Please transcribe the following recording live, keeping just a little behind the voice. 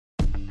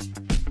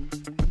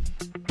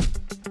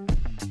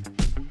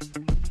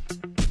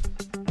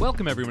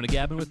Welcome, everyone, to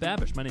Gabbing with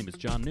Babish. My name is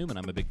John Newman.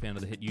 I'm a big fan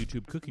of the hit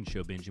YouTube cooking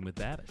show Binging with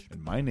Babish.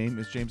 And my name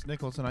is James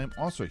Nichols, and I'm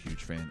also a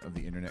huge fan of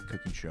the internet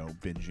cooking show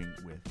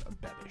Binging with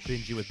Babish.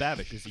 Binging with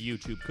Babish is a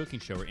YouTube cooking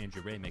show where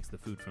Andrew Ray makes the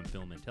food from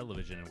film and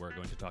television, and we're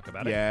going to talk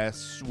about it.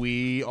 Yes,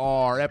 we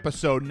are.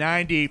 Episode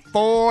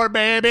 94,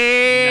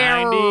 baby!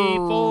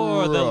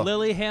 94, the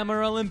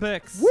Lilyhammer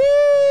Olympics.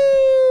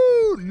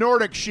 Woo!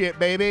 Nordic shit,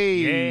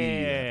 baby!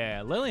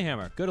 Yeah,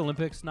 Lilyhammer. Good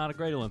Olympics, not a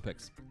great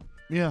Olympics.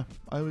 Yeah,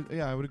 I would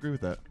agree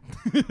with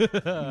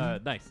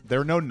that. Nice. There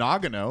are no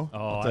Nagano. Oh,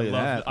 I'll tell you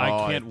that.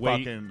 I can't wait.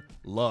 Fucking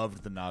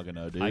loved the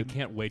Nagano, dude. I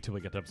can't wait till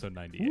we get to episode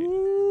 98.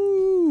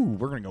 Woo!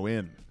 We're gonna go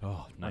in.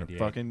 Oh, We're 98.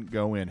 gonna fucking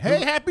go in.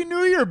 Hey, Happy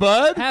New Year,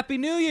 bud! Happy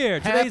New Year!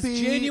 Today's Happy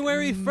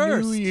January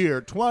 1st. New Year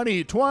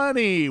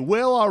 2020.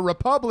 Will our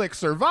republic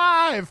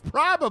survive?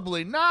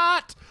 Probably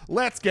not.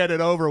 Let's get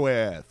it over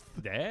with.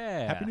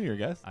 Yeah. Happy New Year,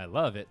 guys. I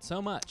love it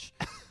so much.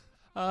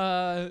 What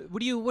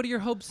are your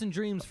hopes and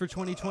dreams for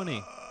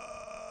 2020?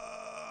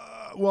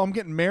 Well, I'm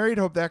getting married.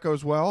 Hope that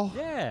goes well.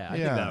 Yeah, I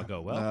think that'll go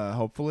well.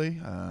 Hopefully.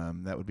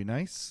 That would be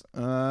nice.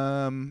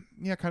 Kind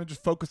of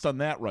just focused on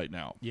that right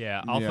now.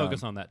 Yeah, I'll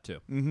focus on that too.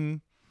 Mm-hmm.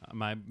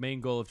 My main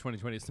goal of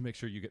 2020 is to make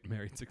sure you get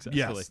married successfully.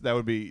 Yes, that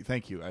would be.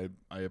 Thank you.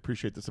 I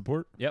appreciate the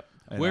support. Yep.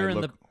 And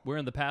We're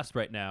in the past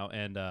right now,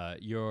 and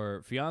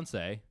your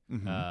fiance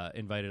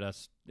invited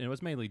us, and it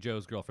was mainly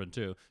Joe's girlfriend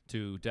too,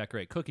 to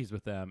decorate cookies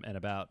with them. And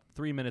about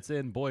 3 minutes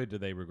in, boy,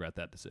 did they regret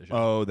that decision.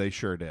 Oh, they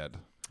sure did.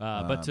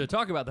 But to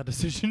talk about that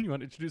decision, you want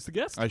to introduce the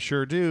guest? I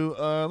sure do.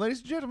 Ladies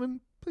and gentlemen,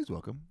 please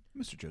welcome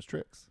Mr. Joe's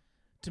Tricks.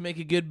 To make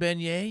a good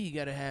beignet, you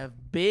gotta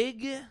have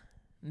big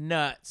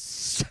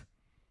nuts.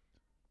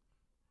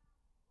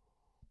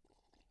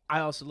 I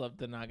also love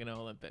the Nagano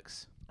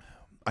Olympics.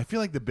 I feel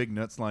like the big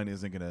nuts line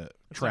isn't gonna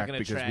track gonna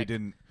because track. we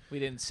didn't.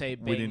 say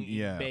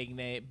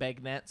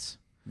bagnets.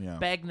 Yeah.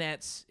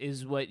 Bagnets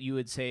is what you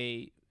would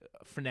say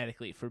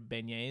phonetically for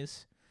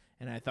beignets,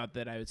 and I thought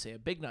that I would say a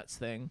big nuts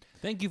thing.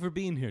 Thank you for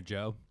being here,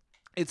 Joe.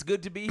 It's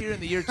good to be here in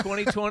the year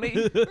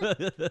 2020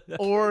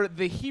 or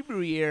the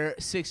Hebrew year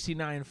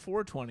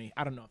 69420.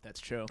 I don't know if that's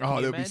true. Can Oh,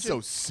 you that would be imagine? so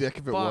sick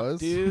if it Fuck, was.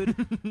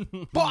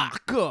 dude.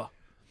 Fuck.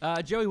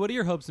 Joey, what are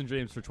your hopes and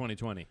dreams for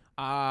 2020?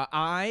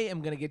 I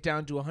am going to get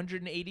down to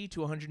 180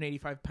 to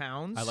 185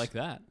 pounds. I like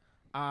that.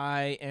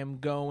 I am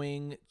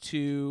going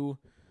to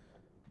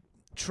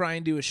try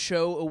and do a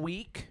show a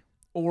week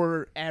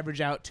or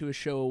average out to a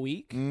show a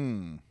week.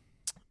 Mm.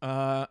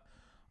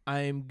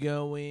 I'm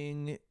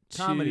going to...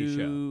 Comedy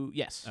show.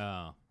 Yes.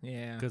 Oh,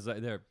 Yeah. because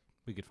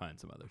we could find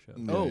some other shows.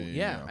 Oh, Yeah, yeah.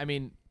 yeah. I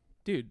mean,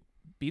 dude,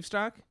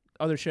 Beefstock,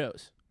 other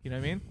shows. You know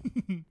what I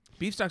mean?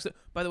 Beefstock's...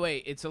 By the way,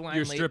 it's a line...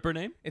 Your stripper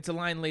name? It's a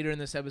line later in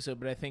this episode,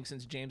 but I think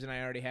since James and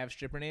I already have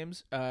stripper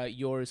names,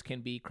 yours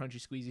can be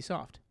Crunchy Squeezy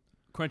Soft.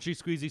 Crunchy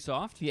Squeezy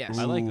Soft? Yes.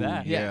 I like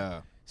that. Yeah.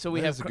 Yeah. So we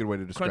That's have a good way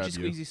to describe Crunchy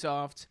you. Squeezy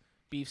Soft,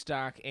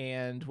 Beefstock,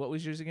 and what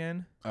was yours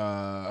again?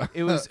 It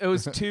It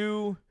was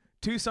two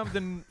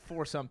something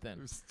for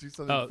something. two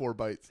something 4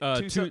 bites.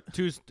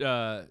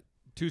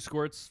 Two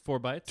squirts, 4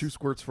 bites. 2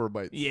 squirts 4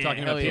 bites. Yeah.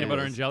 Talking hell about peanut yeah.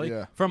 butter and jelly.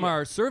 Yeah. From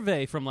our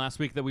survey from last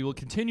week that we will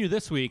continue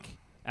this week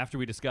after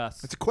we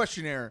discuss. It's a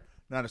questionnaire,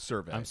 not a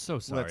survey. I'm so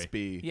sorry. Let's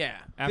be. Yeah.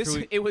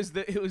 After It was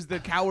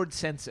the coward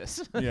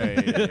census.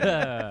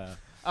 Yeah.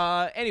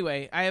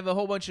 Anyway, I have a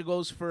whole bunch of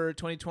goals for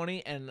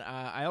 2020, and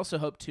I also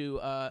hope to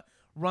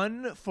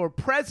run for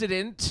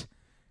president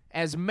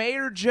as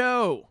Mayor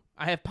Joe.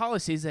 I have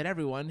policies that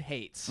everyone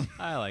hates.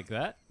 I like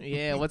that.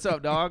 Yeah, what's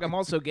up, dog? I'm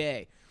also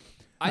gay.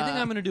 I think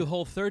I'm going to do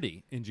Whole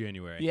 30 in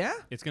January. Yeah?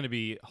 It's going to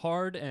be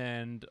hard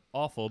and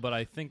awful, but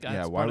I think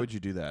Yeah, why would you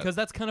do that? Because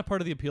that's kind of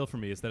part of the appeal for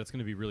me is that it's going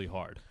to be really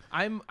hard.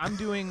 I'm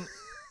doing.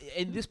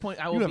 At this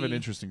point, I will You have be. an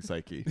interesting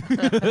psyche.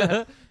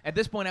 At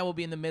this point, I will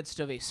be in the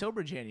midst of a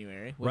sober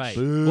January. Which Right.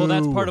 Boo. Well,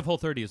 that's part of Whole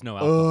 30 is no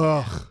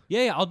alcohol. Ugh.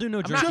 Yeah, I'll do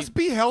no drinking. Just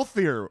be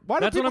healthier. Why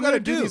do That's what people I'm gotta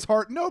gonna do do. these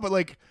hard? No, but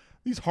like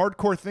these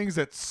hardcore things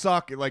that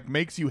suck. It like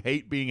makes you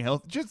hate being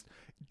healthy. Just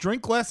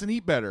drink less and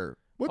eat better.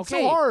 What's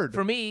okay, so hard?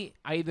 for me,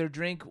 I either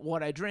drink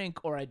what I drink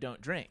or I don't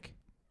drink.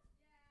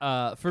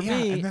 For yeah,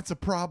 me, and that's a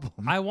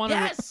problem. I want to.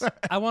 Yes!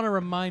 I want to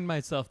remind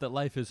myself that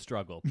life is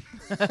struggle.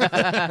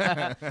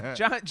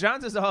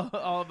 John's is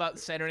all about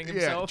centering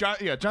himself.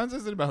 John's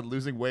isn't about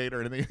losing weight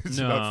or anything. It's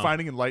No. about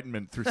finding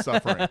enlightenment through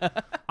suffering.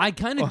 I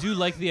kind of do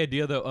like the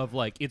idea though of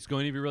like it's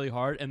going to be really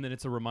hard, and then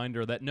it's a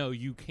reminder that no,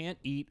 you can't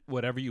eat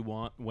whatever you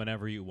want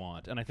whenever you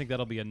want, and I think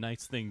that'll be a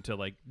nice thing to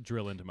like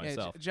drill into Yeah,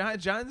 myself.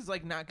 John's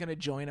like not going to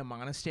join a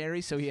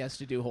monastery, so he has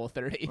to do Whole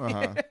 30.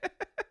 Uh-huh.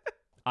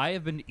 I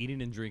have been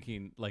eating and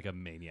drinking like a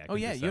maniac. Oh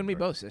in yeah, you and me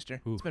December. both,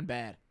 sister. Ooh. It's been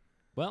bad.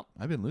 Well,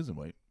 I've been losing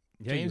weight.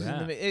 yeah, James you is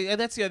have. in the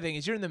that's the other thing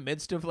is you're in the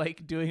midst of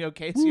like doing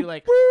okay, so you're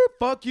like, Whoop.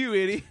 fuck you,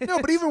 idiot. No,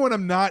 but even when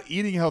I'm not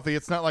eating healthy,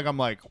 it's not like I'm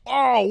like,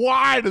 oh,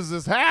 why does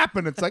this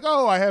happen? It's like,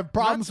 oh, I have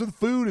problems with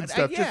food and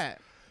stuff. Yeah,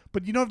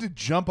 But you don't have to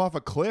jump off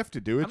a cliff to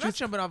do it. I'm not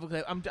jumping off a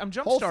cliff. I'm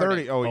jump Whole starting.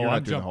 30. Oh, you're I'm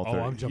not doing jump- Whole oh,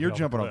 30. I'm jumping You're off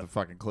jumping the off cliff. the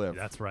fucking cliff.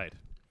 That's right.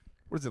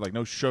 What is it, like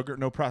no sugar,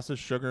 no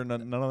processed sugar,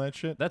 none of that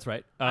shit? That's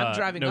right. I'm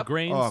driving no up-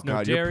 grains, Oh no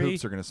god, your dairy.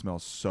 poops are gonna smell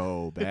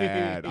so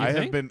bad. You I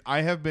think?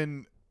 have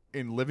been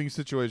in living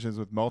situations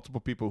with multiple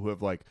people who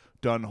have like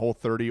done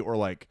Whole30 or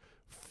like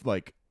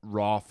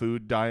raw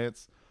food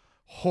diets.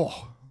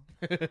 Oh,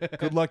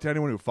 good luck to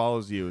anyone who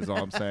follows you is all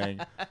I'm saying.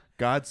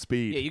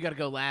 Godspeed. Yeah, you got to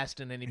go last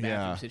in any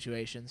bathroom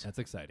situations. That's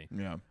exciting.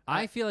 Yeah.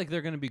 I feel like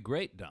they're going to be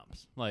great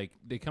dumps. Like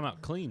they come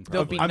out clean.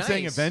 They'll Probably. be I'm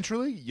saying nice.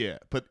 eventually, yeah,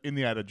 but in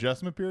the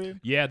adjustment period,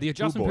 Yeah, the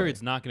adjustment boy.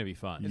 period's not going to be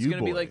fun. It's You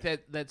going to be boy.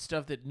 like that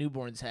stuff that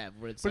newborns have,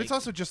 where it's but like, it's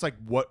also just like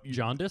what you,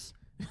 Jaundice.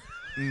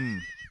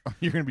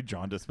 you're gonna be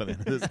jaundiced by the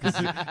end of this because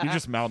you're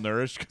just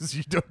malnourished because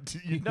you don't.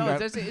 no.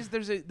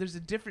 There's a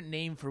different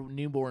name for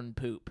newborn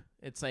poop.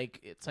 It's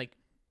like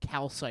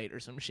calcite or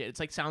some shit. It's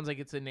like sounds like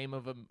it's the name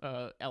of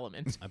a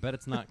element. I bet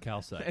it's not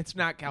calcite. It's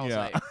not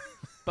calcite.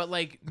 But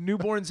like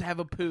newborns have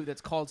a poo that's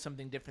called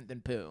something different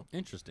than poo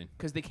Interesting.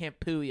 because they can't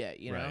poo yet,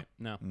 you know. Right.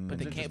 No. But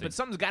they That's can't. interesting. But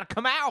something's got to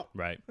come out.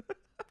 Right.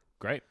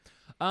 Great.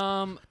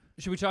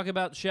 Should we talk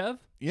about Chev?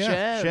 Yeah,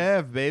 Chev.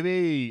 Chev,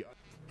 baby.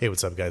 Hey,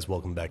 what's up, guys?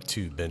 Welcome back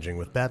to Binging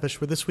with Babish,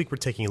 where this week we're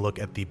taking a look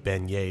at the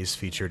beignets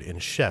featured in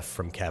Chef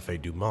from Cafe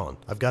Du Monde.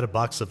 I've got a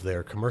box of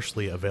their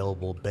commercially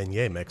available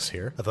beignet mix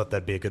here. I thought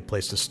that'd be a good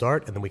place to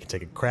start, and then we can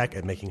take a crack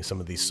at making some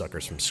of these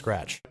suckers from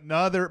scratch.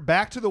 Another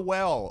back to the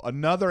well.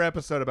 Another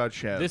episode about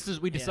Chev.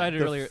 We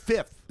decided the earlier.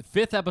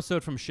 fifth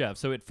episode from Chef.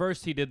 So at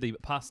first he did the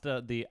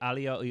pasta, the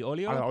aglio e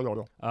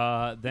olio.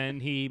 Then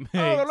he made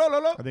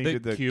I think he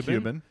did the Cuban.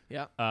 Cuban.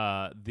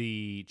 Yeah.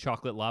 The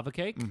chocolate lava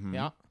cake.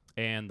 Yeah.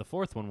 And the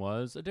fourth one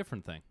was a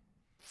different thing.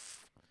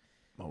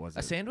 What was A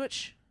it?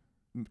 sandwich.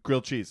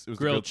 Grilled cheese. It was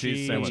Grilled the grilled cheese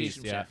cheese. sandwich. Cheese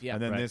from Chef. Yeah.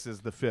 And then right. this is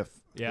the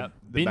fifth. Yeah.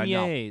 The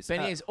Beignets.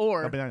 Beignets,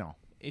 or beignet.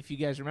 if you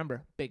guys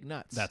remember, Big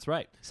Nuts. That's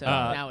right. So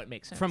now it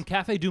makes sense. From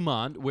Cafe Du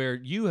Monde, where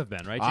you have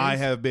been, right, James? I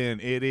have been.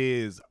 It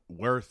is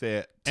worth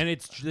it. And they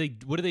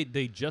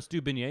just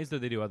do beignets, or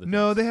they do other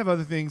No, things? they have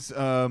other things.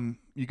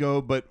 You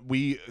go, but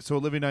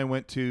Olivia and I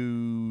went to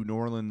New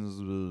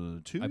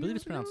Orleans 2 I believe years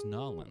it's pronounced ago?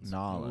 Nolans.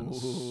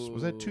 Nolans. Ooh.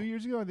 Was that 2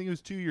 years ago? I think it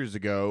was 2 years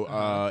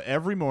ago.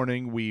 Every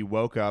morning we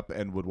woke up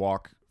and would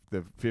walk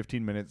the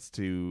 15 minutes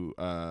to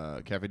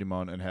Cafe Du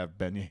Monde and have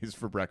beignets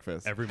for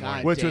breakfast. Every God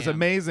morning. Which was damn.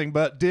 amazing,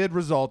 but did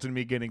result in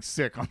me getting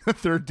sick on the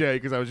third day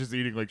because I was just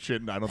eating like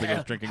shit and I don't think I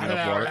was drinking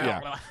enough water.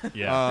 Yeah.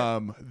 Yeah.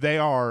 They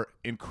are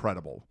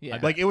incredible. Yeah.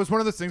 Like it was one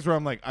of those things where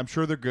I'm like, I'm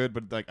sure they're good,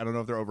 but like I don't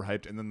know if they're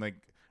overhyped. And then like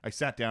I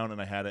sat down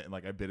and I had it and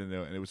like I bit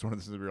into it and it was one of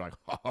those things where you're like,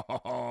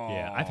 oh.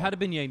 Yeah. I've had a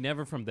beignet,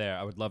 never from there.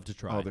 I would love to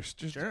try. Oh, there's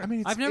just. Sure. I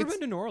mean, I've never been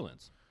to New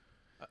Orleans.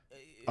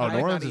 Oh, I've New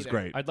not Orleans is either.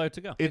 great. I'd like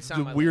to go. It's on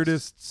the my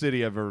weirdest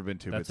city I've ever been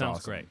to. That It's sounds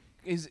awesome.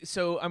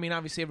 great. I mean,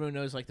 obviously everyone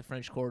knows like the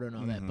French Quarter and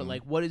all that, but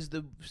like, what is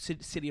the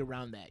city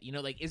around that? You know,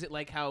 like, is it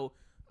like how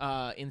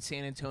in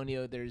San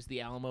Antonio there's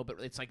the Alamo, but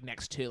it's like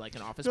next to like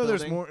an office No, building?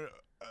 there's more.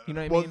 You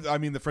know what I well, mean? I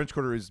mean, the French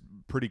Quarter is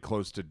pretty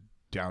close to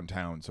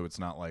downtown, so it's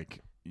not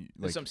like.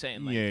 That's what I'm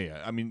saying, like-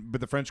 yeah. I mean, but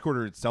the French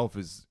Quarter itself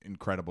is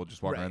incredible.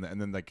 Just walking Right. around,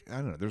 and then like I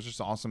don't know, there's just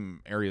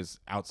awesome areas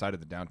outside of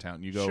the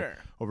downtown. You go Sure.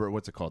 over at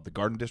what's it called? The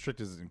Garden District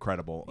is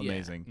incredible, Yeah.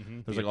 amazing.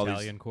 Mhm. There's The like all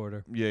Italian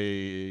Quarter.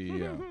 these.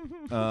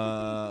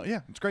 Yeah. Yeah,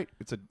 it's great.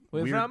 It's a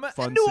We're weird, from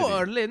fun New city.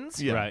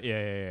 Orleans. Yeah. Right.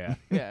 Yeah.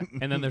 Yeah.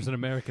 And then there's an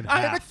American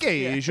I'm half.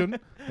 Cajun.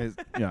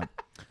 Yeah.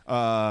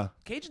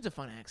 Cajun's a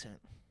fun accent.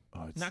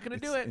 Oh, it's, Not gonna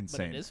it's do it,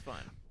 Insane. but it is fun.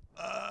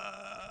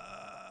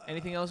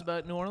 Anything else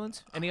about New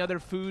Orleans? Any other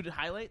food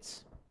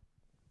highlights?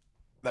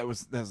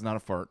 That's not a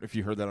fart. If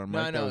you heard that on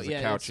No, mic, no, that was yeah,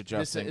 the couch it's-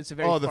 adjusting. it's a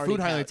very the farty food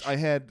highlights couch. I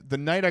had the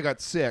night I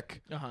got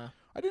sick. Uh huh.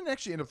 I didn't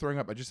actually end up throwing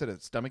up. I just had a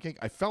stomachache.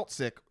 I felt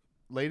sick,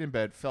 laid in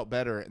bed, felt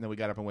better, and then we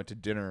got up and went to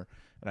dinner.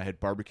 And I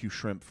had barbecue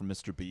shrimp from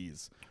Mr.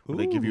 B's. Where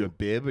they give you a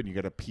bib and you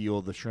got to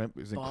peel the shrimp.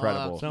 It was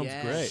incredible. Fuck, Sounds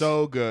yes. great.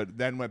 So good.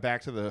 Then went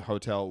back to the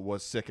hotel.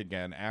 Was sick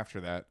again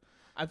after that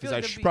I feel because like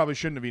I there'd be probably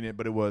shouldn't have eaten it,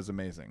 but it was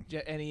amazing.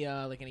 any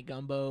like any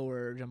gumbo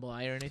or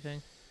jambalaya or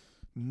anything,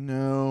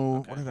 No,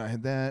 Okay. what did I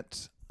had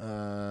that?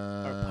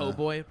 or po'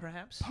 boy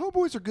perhaps. Po'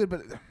 boys are good,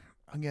 but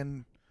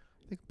again,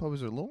 I think po'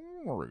 boys are a little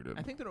overrated.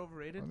 I think they're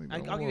overrated. I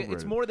think I'll they're give you,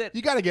 it's overrated. more that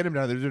You got to get them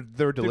down there. They're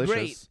they're delicious.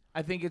 great.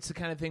 I think it's the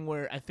kind of thing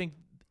where I think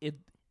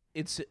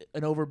it's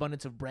an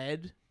overabundance of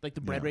bread. Like the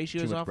bread Yeah, ratio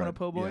too is much off on a bread.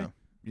 po' boy. Yeah.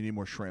 You need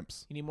more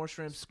shrimps. You need more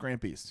shrimps.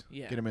 Scrampies.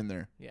 Yeah. Get them in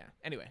there. Yeah.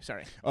 Anyway,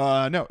 sorry.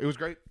 No, it was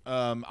great.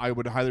 I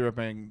would highly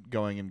recommend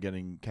going and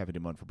getting Cafe Du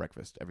Monde for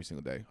breakfast every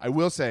single day. I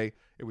will say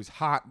it was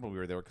hot when we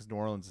were there because New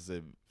Orleans is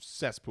a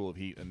cesspool of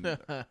heat and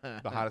the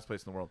hottest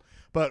place in the world.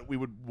 But we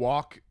would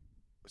walk.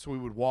 So we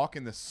would walk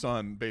in the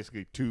sun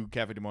basically to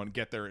Cafe Du Monde,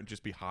 get there and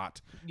just be hot,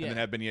 Yeah. and then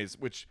have beignets,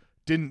 which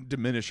didn't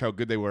diminish how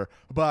good they were.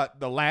 But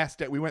the last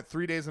day, we went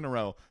 3 days in a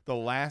row. The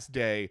last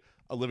day,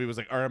 Olivia was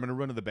like, "All right, I'm going to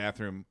run to the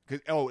bathroom."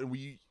 And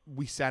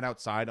we sat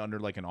outside under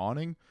like an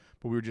awning,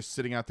 but we were just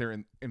sitting out there,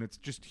 and it's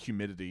just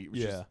humidity. It was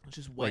just- Which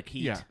is wet Like,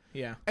 heat. yeah.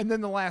 Yeah. and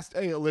then the last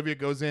day, Olivia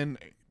goes in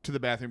to the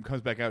bathroom,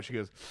 comes back out. She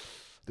goes,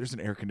 "There's an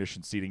air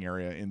conditioned seating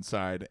area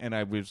inside," and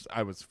I was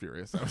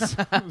furious. I was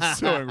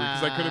so angry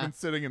because I could have been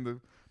sitting in the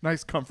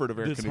nice comfort of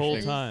air This whole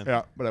conditioning. time.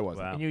 Yeah, but I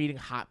wasn't. Wow. And you're eating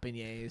hot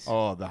beignets.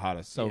 Oh, the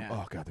hottest. So, Yeah.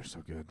 oh god, they're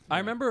so good. I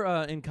remember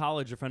in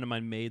college, a friend of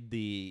mine made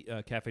the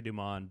Cafe Du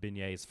Monde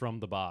beignets from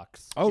the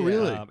box. Oh, Yeah.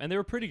 really? And they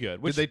were pretty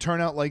good. Which Did they turn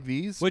out like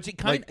these? Which it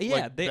kind like, yeah,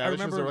 like I Babish's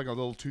remember are like a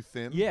little too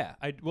thin. Yeah,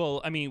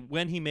 I mean,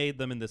 when he made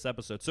them in this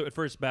episode, so at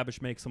first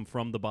Babish makes them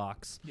from the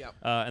box, Yep.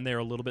 and they're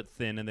a little bit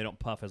thin and they don't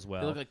puff as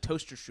well. They look like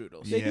toaster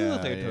strudels. They do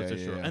look Yeah, like a yeah, toaster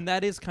yeah, strudel, yeah. and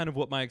that is kind of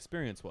what my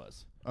experience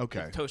was.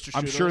 Okay. Toaster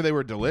I'm strudel. sure they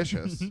were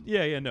delicious.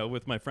 Yeah, no,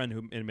 with my friend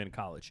who in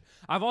college.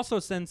 I've also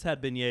since had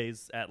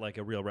beignets at like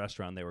a real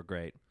restaurant. They were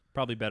great,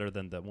 probably better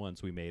than the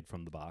ones we made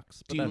from the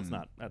box. But Do you- that's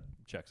not that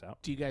checks out.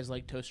 Do you guys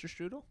like toaster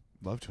strudel?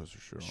 Love toaster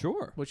strudel.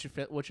 Sure. What's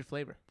your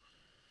flavor?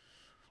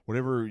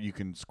 Whatever you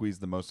can squeeze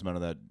the most amount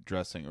of that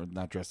dressing, or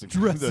not dressing.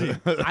 Dressing.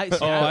 I,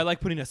 Oh, I like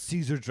putting a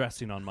Caesar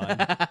dressing on mine.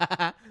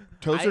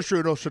 Toaster I-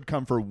 strudel should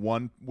come for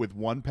one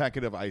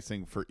packet of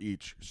icing for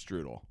each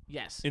strudel.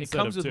 Yes, Instead it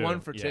comes of with two.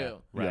 one for Yeah, two.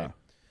 right.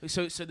 Yeah.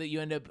 So that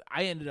you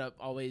I ended up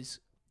always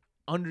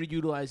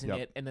underutilizing Yep.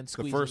 it and then The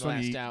squeezing first the one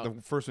last you eat, out.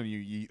 the first one you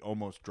eat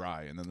almost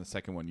dry, and then the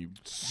second one you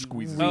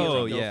squeeze. really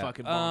Oh, go yeah.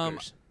 fucking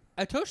bonkers.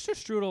 A toaster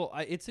strudel.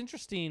 It's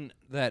interesting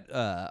that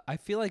I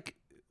feel like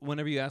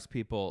whenever you ask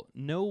people,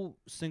 no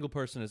single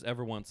person has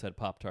ever once said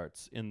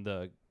Pop-Tarts in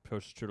the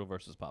toaster strudel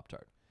versus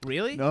Pop-Tart.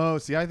 Really? No,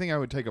 see, I think I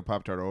would take a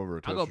Pop-Tart over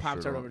a I'll toaster go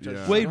Pop-Tart strudel. over toaster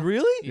Yeah. strudel. Wait,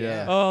 really?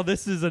 Yeah. Oh,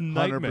 this is a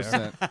nightmare.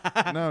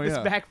 100%. No, This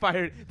yeah.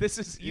 backfired. This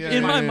is Yeah,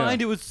 In my yeah.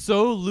 mind, it was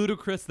so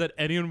ludicrous that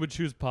anyone would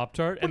choose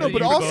Pop-Tart. And No, then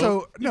but you would also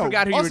both- no.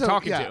 forgot who you were also,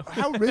 talking yeah, to.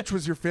 How rich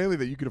was your family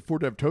that you could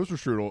afford to have toaster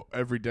strudel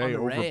every day On the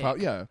over reg. Pop?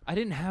 Yeah, I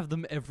didn't have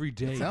them every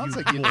day. sounds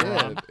you like you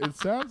moron. did. It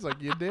sounds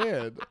like you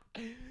did.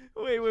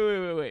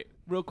 Wait.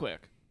 Real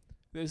quick.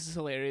 This is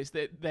hilarious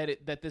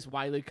that this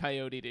Wile E.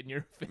 Coyote in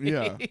your face.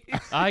 Yeah.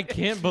 I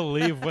can't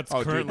believe what's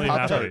Oh, currently dude,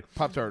 happening.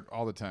 Pop-Tart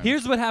all the time.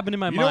 Here's what happened in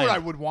my you mind. know what I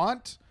would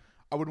want?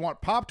 I would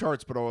want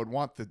Pop-Tarts, but I would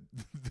want the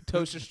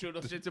Toaster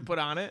strudel shit to put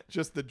on it.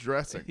 just the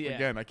dressing. Yeah.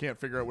 Again, I can't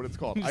figure out what it's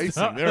called.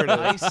 Icing. There it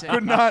is. Icing.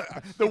 Could not.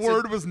 The It's a-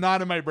 word was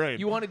not in my brain.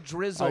 You want to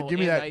drizzle give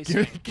me and that.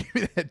 icing. Give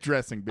me that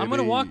dressing, baby. I'm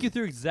going to walk you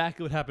through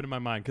exactly what happened in my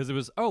mind because it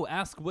was,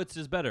 ask which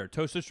is better,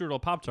 toaster strudel or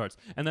Pop-Tarts.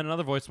 And then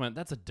another voice went,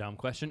 that's a dumb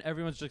question.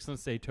 Everyone's just going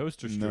to say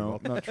toaster No,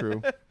 strudel. not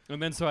true. And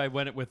then so I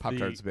went with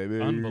Pop-Tarts, the baby.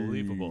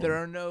 unbelievable. There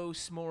are no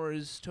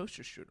s'mores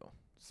toaster strudel.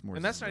 S'mores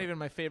And that's is not better. even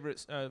my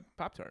favorite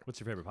Pop Tart. What's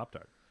your favorite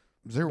Pop-Tart?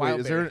 Is there Wild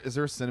is there berry. is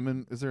there a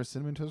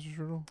cinnamon toaster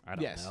strudel? I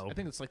don't Yes, know. I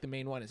think it's like the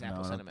main one is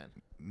apple No, cinnamon.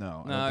 No,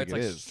 I No, don't think it's it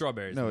like is.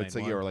 strawberries No, the it's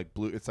main like yeah, one. or like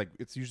blue.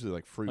 It's usually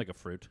like fruit. like a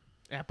fruit.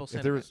 Apple if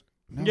there cinnamon. was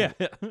no,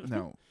 Yeah.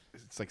 no,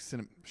 it's like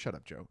cinnamon. Shut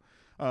up, Joe.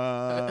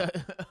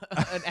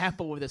 An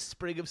apple with a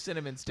sprig of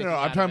cinnamon sticking No, out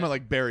I'm of talking it. about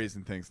like berries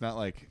and things, not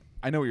like.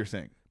 I know what you're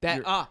saying. That.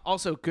 You're-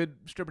 Also good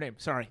stripper name.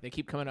 Sorry, they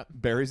keep coming up.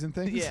 berries and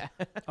things. Yeah,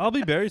 I'll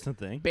be Barry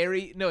something.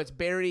 Barry. No, it's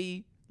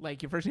Barry.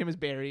 Like your first name is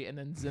Barry, and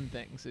then Zin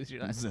Things is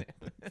your last Zin.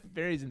 name.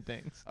 Berries and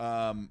things.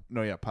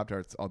 No, yeah,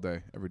 Pop-Tarts all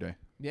day, every day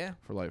Yeah.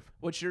 for life.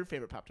 What's your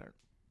favorite Pop Tart?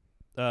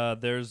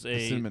 There's The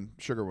a cinnamon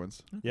sugar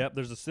ones. Yep.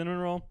 There's a cinnamon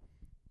roll.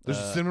 There's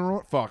a cinnamon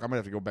roll. Fuck, I'm gonna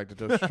have to go back to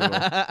toaster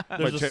strudel.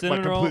 There's Might a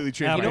cinnamon roll. completely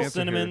change my Apple answer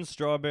cinnamon, here.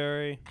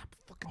 strawberry.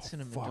 Fucking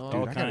cinnamon Fuck, dog. dude.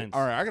 All I gotta, kinds.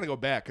 all right, I gotta go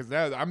back because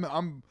now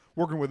I'm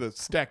working with a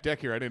stacked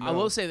deck here. I didn't know. I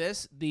will say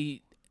this: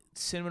 the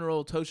cinnamon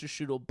roll toaster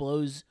strudel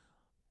blows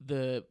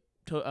the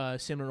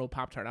cinnamon roll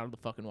Pop Tart out of the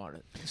fucking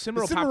water. the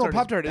cinnamon roll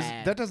Pop-Tart is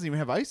that doesn't even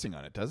have icing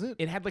on it, does it?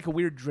 It had like a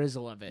weird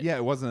drizzle of it. Yeah,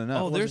 it wasn't enough.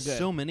 Oh, wasn't there's good.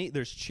 so many.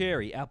 There's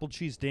cherry, apple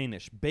cheese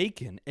Danish,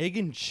 bacon, egg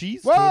and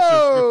cheese,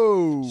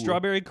 Whoa!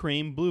 strawberry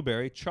cream,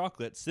 blueberry,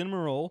 chocolate, cinnamon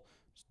roll,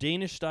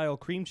 Danish style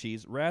cream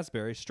cheese,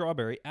 raspberry,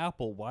 strawberry,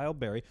 apple, wild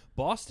berry,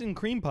 Boston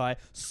cream pie,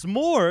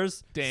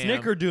 s'mores, Damn.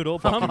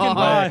 snickerdoodle, pumpkin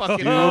pie. fucking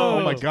Dude, hell.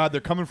 oh my God,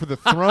 they're coming for the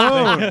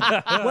throne.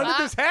 When did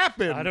this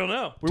happen? I don't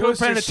know. We weren't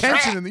paying Toaster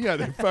attention, and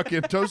they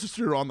fucking toaster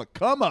strudel on the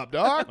come up,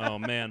 dog. Oh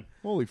man.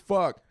 Holy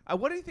fuck!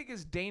 What do you think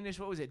is Danish?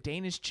 What was it?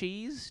 Danish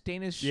cheese?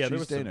 Danish. Yeah, there Cheese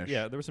was some, Danish.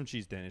 there was some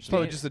cheese Danish.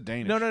 Probably just a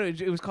Danish. No.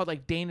 It was called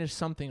like Danish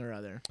something or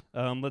other.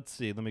 Let's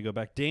see. Let me go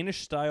back.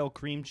 Danish style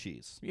cream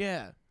cheese.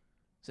 Yeah.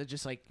 Is it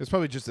just like? It's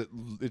probably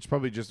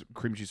just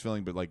cream cheese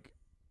filling, but like.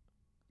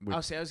 With- I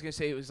was gonna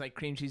say it was like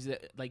cream cheese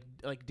that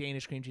like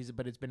Danish cream cheese,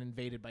 but it's been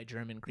invaded by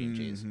German cream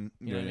cheese. Mhm.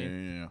 You know yeah, what I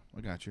mean? yeah.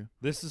 I got you.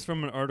 This is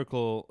from an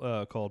article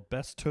called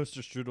 "Best Toaster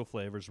Strudel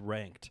Flavors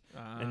Ranked,"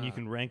 and you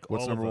can rank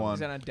What's all number of them. one? Is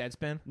that on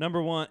Deadspin?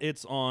 Number one,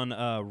 it's on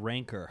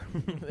Ranker.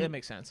 That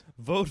makes sense.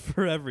 Vote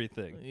for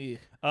everything.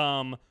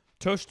 Ugh.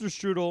 Toaster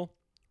strudel,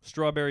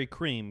 strawberry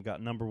cream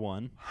got number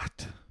one.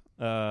 What?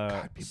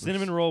 God, people are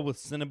Cinnamon roll with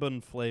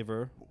cinnamon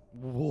flavor.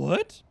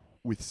 What?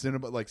 With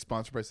Cinnabon, like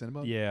sponsored by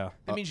Cinnabon? Yeah,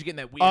 That means you're getting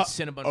that weird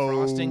cinnamon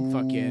frosting.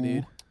 Fuck yeah,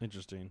 dude.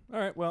 interesting. All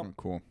right, well, Oh,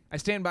 cool. I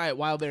stand by it.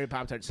 Wild berry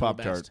Pop Tart's still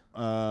the Pop best.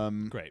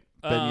 Tart. great.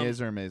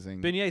 Beignets are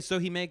amazing. Beignets. So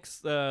he makes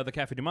the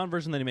Cafe Du Monde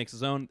version, then he makes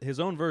his own. His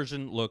own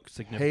version looked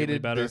significantly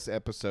Hated better. this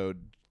episode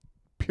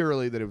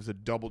purely that it was a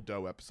double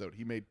dough episode.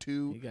 He made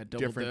two He got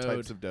double different dough'd.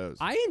 types of doughs.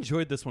 I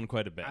enjoyed this one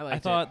quite a bit. I I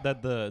liked thought it.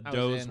 that the I was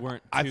doughs in.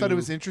 weren't. I thought it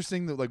was too-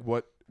 interesting that like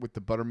what with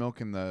the buttermilk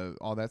and the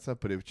all that stuff,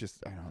 but it was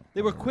just I don't know.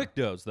 They were quick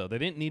doughs though. They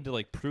didn't need to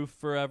like proof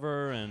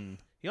forever and.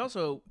 He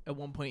also, at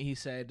one point, he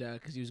said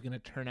because he was going to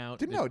turn out.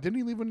 Didn't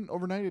he leave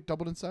overnight? It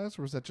doubled in size,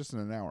 or was that just in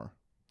an hour?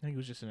 I think it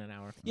was just in an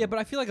hour. Yeah, but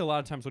I feel like a lot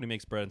of times when he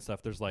makes bread and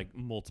stuff, there's like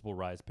multiple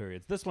rise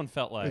periods. This one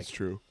felt like That's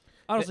true.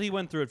 honestly, he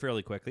went through it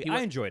fairly quickly. I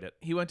enjoyed it.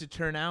 He went to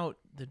turn out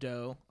the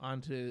dough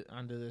onto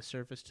the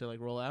surface to like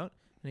roll out,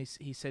 and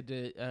he said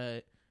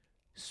to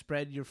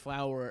spread your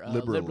flour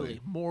liberally,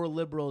 more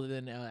liberal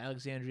than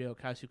Alexandria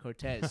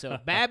Ocasio-Cortez. So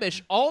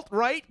Babish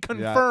alt-right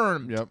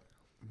confirmed. Yep.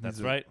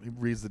 That's right. He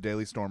reads the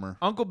Daily Stormer.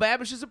 Uncle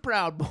Babish is a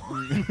proud boy.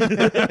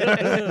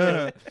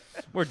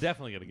 We're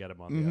definitely gonna get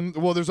him on.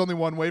 Well, there's only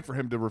one way for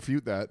him to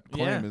refute that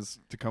claim Yeah. is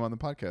to come on the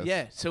podcast.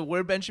 Yeah, so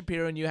we're Ben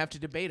Shapiro, and you have to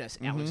debate us,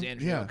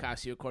 Alexandria Yeah.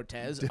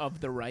 Ocasio-Cortez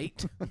of the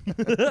right.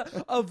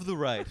 Of the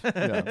right.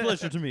 Yeah.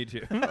 Pleasure to meet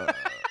you.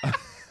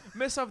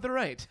 Miss of the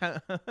right.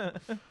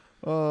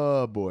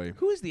 Oh boy.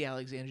 Who is the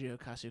Alexandria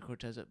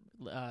Ocasio-Cortez?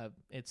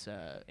 It's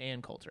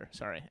Ann Coulter.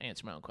 Sorry, I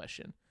answered my own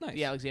question. Nice.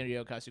 The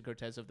Alexandria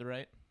Ocasio-Cortez of the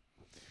right.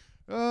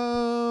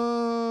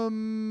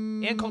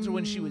 Ann Coulter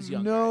when she was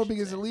younger, I No, should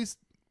because say. at least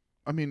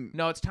I mean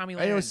No, it's Tommy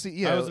Lahren. AOC.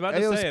 Yeah, I was about to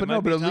AOC, say, it but might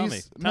no, be but at Tommy.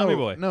 least Tommy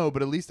boy. No,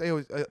 but at least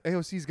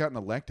AOC's gotten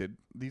elected.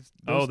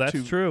 Oh,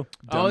 that's true.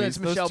 Oh, dummies, that's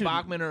those Michelle two-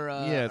 Bachmann or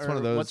yeah, it's one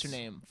of or those. What's her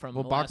name from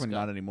Well, Alaska. Bachman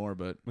not anymore,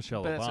 but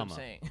Michelle But that's Obama. what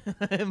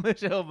I'm saying.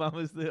 Michelle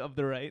Obama's of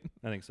the right.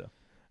 I think so.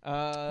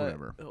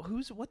 Whatever.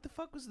 What the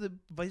fuck was the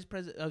vice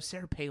president? Oh,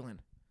 Sarah Palin.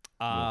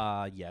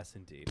 Yes,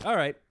 indeed. All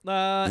right.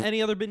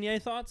 Any other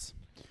beignet thoughts?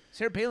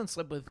 Sarah Palin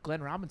slept with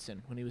Glenn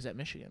Robinson when he was at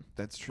Michigan.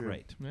 that's true.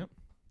 Great. Yep.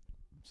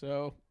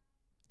 So,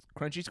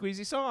 crunchy,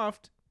 squeezy,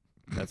 soft.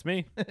 That's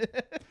me.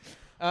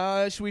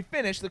 Should we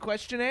finish the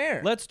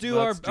questionnaire? Let's do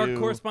Let's our do-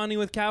 corresponding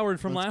with Coward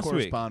from Let's last week.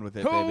 correspond with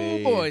it, Oh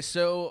baby. boy!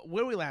 So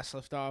where we last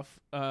left off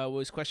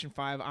was question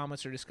 5.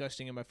 Omelets are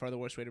disgusting and by far the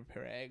worst way to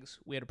prepare eggs.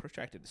 We had a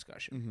protracted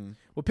discussion.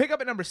 We'll pick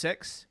up at number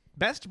 6.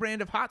 Best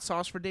brand of hot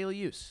sauce for daily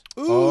use.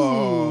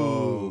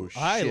 Oh,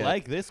 I shit.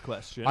 like this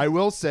question. I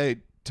will say,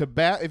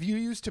 if you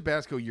use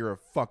Tabasco, you're a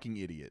fucking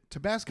idiot.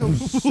 Tabasco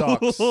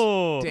sucks.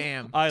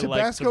 Damn. I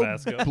Tabasco,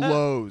 like Tabasco.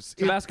 blows.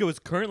 Tabasco is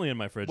currently in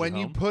my fridge When at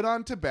you home. put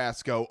on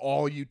Tabasco,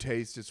 all you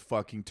taste is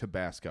fucking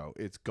Tabasco.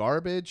 It's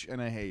garbage,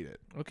 and I hate it.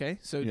 Okay,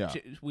 so Yeah.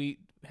 we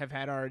have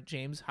had our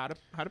James hot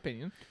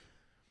opinion.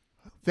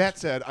 That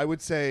said, I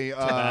would say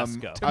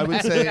Tabasco. I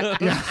would say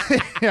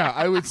yeah,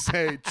 I would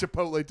say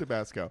Chipotle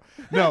Tabasco.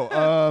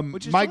 No,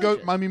 Which is my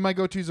delicious. my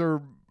go-tos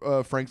are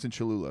Frank's and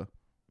Cholula.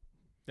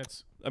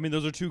 That's I mean,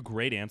 those are two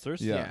great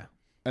answers. Yeah.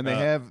 And they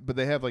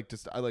have like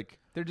just I like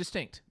they're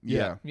distinct.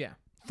 yeah. Yeah.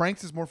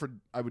 Frank's is more for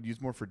I would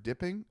use more for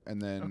dipping, and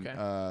then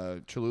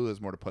Okay. Cholula is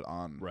more to put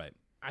on. Right.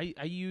 I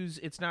use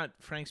it's not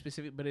Frank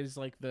specific, but it's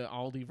like the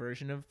Aldi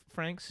version of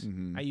Frank's.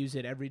 Mhm. I use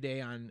it every day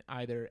on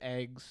either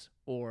eggs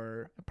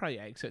or probably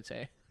eggs. I'd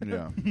say.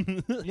 Yeah.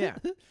 Yeah,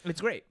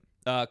 it's great.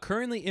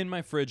 Currently in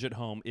my fridge at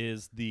home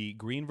is the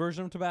green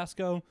version of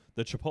Tabasco,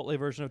 the Chipotle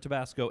version of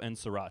Tabasco, and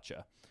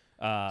Sriracha.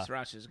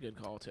 Sriracha is a good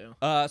call too.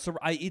 So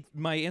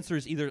my answer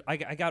is either I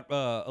got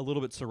a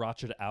little bit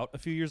Sriracha out a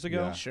few years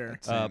ago. Yeah. Sure.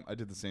 Same. I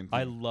did the same thing.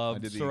 I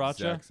loved did the Sriracha,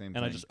 exact same and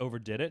I thing. just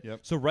overdid it. Yep.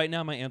 So right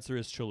now my answer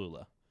is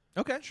Cholula.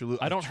 Okay. Cholula,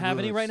 I don't have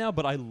any Cholula's- right now,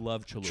 but I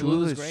love Cholula.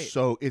 Cholula's Cholula's great.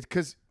 so it's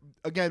because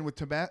again with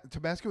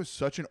Tabasco is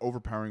such an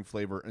overpowering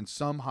flavor, and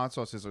some hot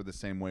sauces are the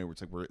same way where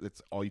it's like where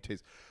it's all you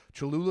taste.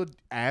 Cholula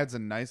adds a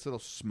nice little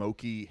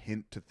smoky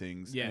hint to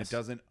things, and Yes. it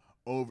doesn't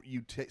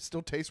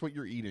still taste what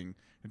you're eating.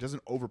 It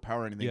doesn't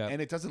overpower anything, Yeah.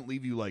 and it doesn't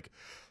leave you like,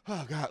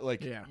 oh god,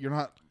 like Yeah. you're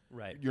not.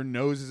 Right. Your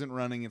nose isn't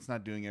running. It's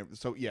not doing it.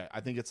 So yeah, I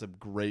think it's a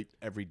great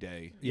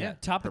everyday. Yeah.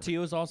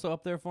 Tapatio is also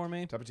up there for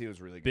me. Tapatio is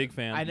really good. Big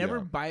fan. I never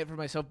Yeah. buy it for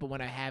myself, but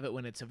when I have it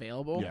when it's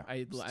available, Yeah, I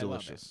it's love it.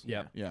 delicious.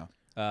 Yeah.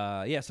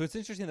 Yeah. So it's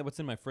interesting that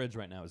what's in my fridge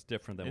right now is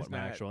different than It's what my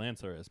not- actual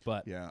answer is.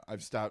 But Yeah,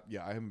 I've stopped.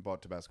 Yeah, I haven't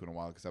bought Tabasco in a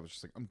while because I was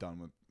just like, I'm done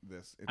with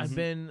this. It's, I've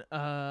been. you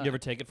ever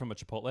take it from a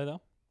Chipotle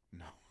though?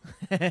 no.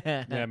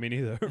 Yeah, me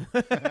neither.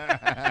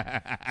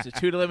 It's a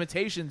two to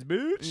limitations,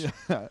 bitch.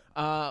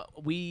 Yeah.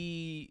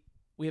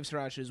 We have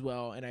sriracha as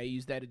well, and I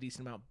use that a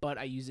decent amount, but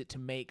I use it to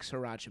make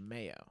sriracha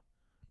mayo.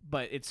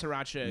 But it's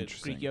sriracha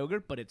Interesting. Greek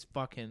yogurt, but it's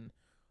fucking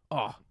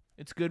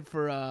it's good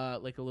for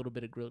like a little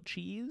bit of grilled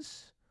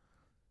cheese,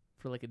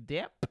 for like a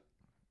dip.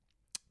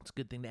 It's a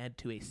good thing to add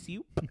to a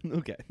soup.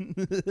 Okay.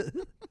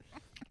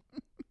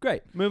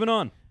 Great. Moving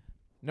on.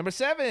 Number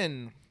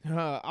 7,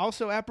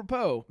 also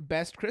apropos,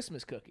 best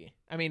Christmas cookie.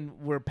 I mean,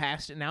 we're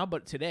past it now,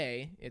 but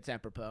today it's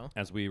apropos.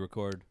 As we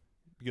record,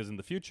 because in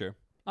the future,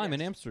 I'm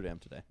in Amsterdam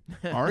today.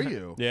 Are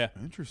you? Yeah.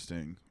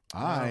 Interesting.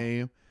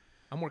 I'm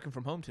working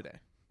from home today.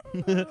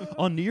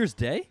 On New Year's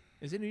Day?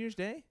 Is it New Year's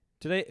Day?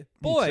 Today?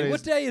 Boy, today's-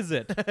 what day is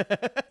it?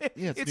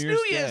 Yeah, It's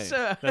New Year's.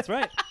 That's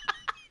right.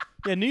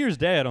 Yeah, New Year's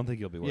Day, I don't think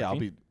you'll be working. Yeah, I'll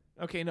be.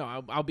 Okay, no,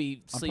 I'll be I'm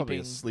probably sleeping.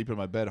 asleep in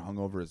my bed,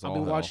 hungover as all I'll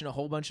be hell. watching a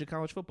whole bunch of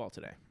college football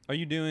today. Are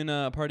you doing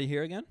a party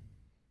here again?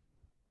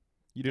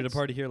 You did a That's-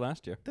 party here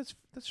last year.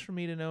 That's for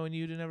me to know and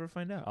you to never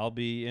find out. I'll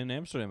be in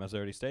Amsterdam, as I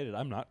already stated.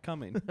 I'm not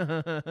coming.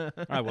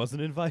 I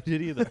wasn't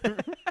invited either.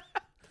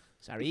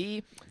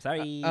 Sorry.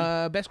 Sorry.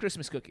 Best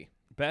Christmas cookie.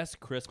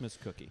 Best Christmas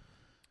cookie.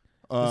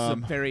 This is a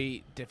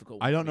very difficult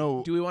one I don't for me.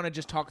 know. Do we want to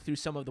just talk through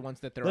some of the ones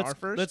that there are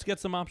first? Let's get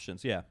some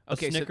options. Yeah.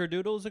 Okay, A so-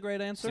 Snickerdoodle is a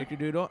great answer.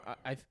 Snickerdoodle.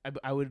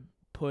 I would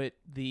put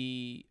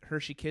the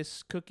Hershey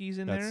Kiss cookies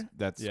in there.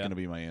 That's Yeah. going to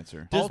be my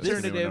answer. Does-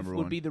 Alternative Number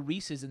would one. be the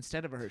Reese's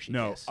instead of a Hershey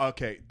No, Kiss.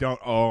 okay, don't.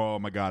 Oh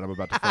my God, I'm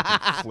about to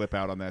fucking flip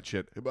out on that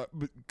shit. But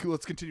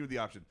let's continue with the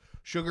option.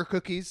 Sugar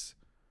cookies,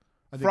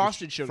 I think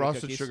Frosted sugar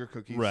frosted cookies. sugar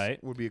cookies,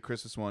 Right. would be a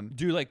Christmas one.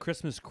 Do like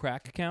Christmas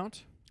crack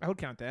count? I would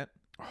count that.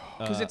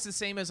 Because Uh, it's the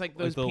same as like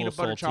those the peanut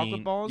little butter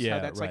chocolate saltine- balls. yeah, how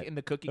that's right. like in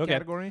the cookie Okay.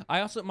 category.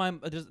 I also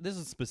this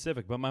is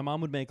specific, but my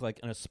mom would make like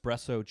an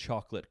espresso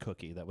chocolate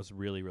cookie that was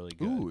really really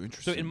good. Ooh, So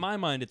interesting. in my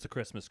mind, it's a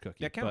Christmas cookie.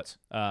 That counts.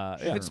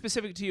 But, If it's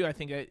specific to you, I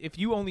think if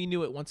you only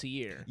knew it once a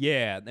year,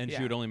 yeah, and Yeah.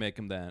 she would only make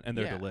them then, and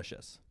they're Yeah.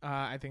 delicious.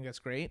 I think that's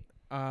great.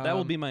 That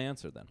will be my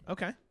answer then.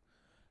 Okay.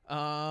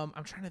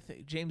 I'm trying to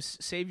think. James,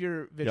 save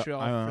your vitriol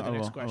I for the will,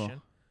 next I will.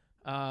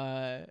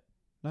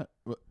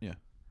 question. Yeah.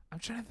 I'm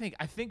trying to think.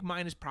 I think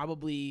mine is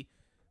probably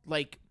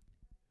like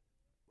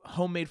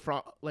homemade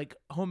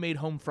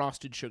home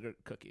frosted sugar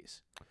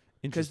cookies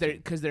because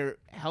they're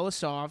hella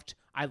soft.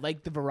 I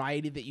like the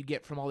variety that you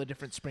get from all the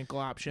different sprinkle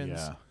options.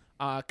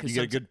 Yeah. Cause You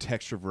get a good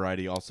texture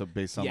variety also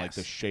based on like Yes.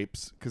 the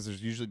shapes, because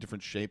there's usually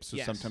different shapes. So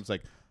Yes. sometimes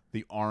like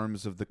the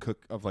arms of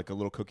like a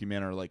little cookie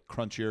man are like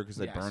crunchier because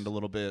they Yes. burned a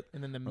little bit.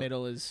 and then the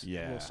middle is a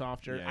Yeah. little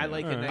softer. Yeah, I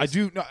like yeah. a nice. I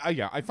do. No, I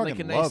fucking like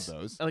a love nice,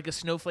 those. like a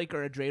snowflake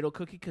or a dreidel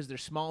cookie because they're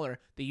smaller.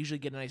 They usually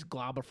get a nice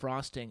glob of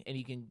frosting, and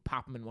you can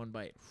pop them in one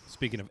bite.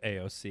 Speaking of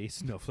AOC,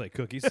 snowflake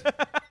cookies.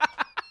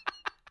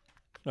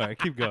 All right,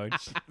 keep going.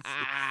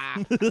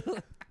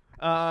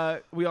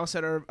 We all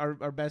said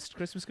our best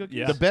Christmas cookies.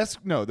 Yeah.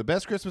 The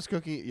best Christmas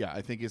cookie, yeah,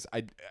 I think is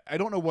I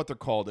don't know what they're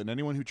called, and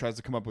anyone who tries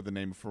to come up with a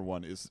name for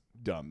one is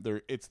dumb.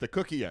 It's the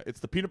cookie, yeah, it's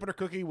the peanut butter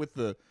cookie with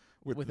the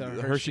With the a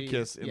Hershey Hershey-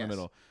 Kiss in the yes.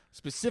 middle.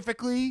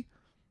 Specifically,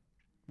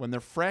 when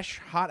they're fresh,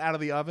 hot out of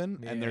the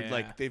oven, and they're Yeah.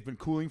 like they've been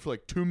cooling for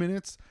like 2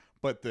 minutes,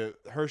 but the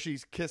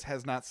Hershey's Kiss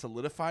has not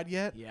solidified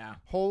yet. Yeah.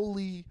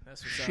 Holy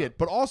That's what's shit! up.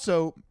 But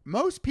also,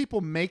 most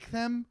people make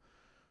them.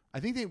 I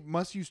think they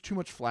must use too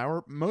much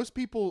flour. Most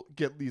people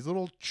get these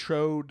little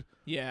chode,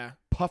 Yeah.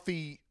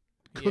 puffy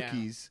Yeah.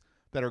 cookies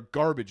that are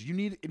garbage.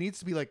 It needs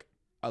to be like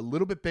a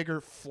little bit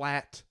bigger,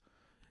 flat,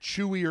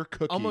 chewier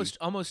cookie.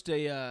 Almost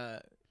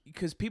a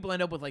because people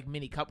end up with like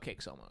mini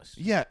cupcakes almost.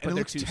 Yeah, but and it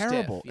they're looks too stiff,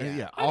 terrible. yeah. And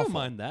yeah, I don't awful.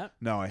 mind that.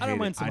 No, I hate don't it.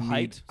 mind some I need,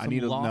 height, I some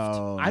need loft.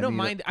 No, I don't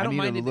mind. I don't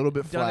mind it it a little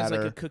bit done flatter. as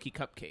like a cookie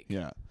cupcake.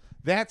 Yeah.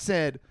 That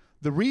said,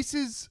 the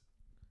Reese's.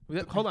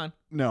 Hold on.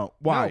 No,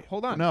 why? No,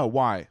 hold on. No,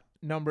 why?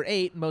 Number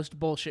 8, most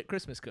bullshit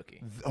Christmas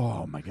cookie.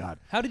 Oh my God,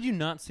 How did you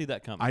not see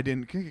that coming? I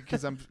didn't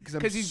because I'm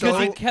 'Cause he's so,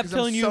 good. I kept 'cause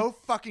telling I'm you- so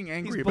fucking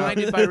angry He's about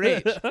blinded by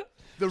rage.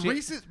 the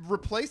Reese's.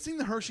 Replacing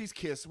the Hershey's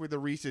Kiss with the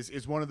Reese's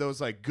is one of those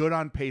like good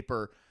on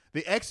paper.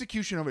 The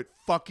execution of it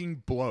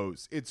fucking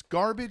blows. It's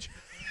garbage.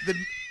 The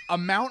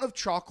amount of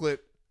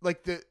chocolate,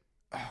 like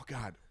oh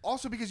God.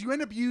 Also because you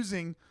end up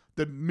using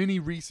the mini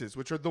Reese's,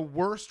 which are the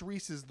worst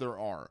Reese's there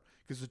are,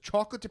 because the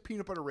chocolate to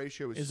peanut butter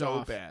ratio is It's so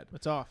off. bad.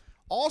 It's off.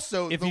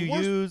 Also, if the you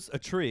worst, use a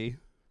tree,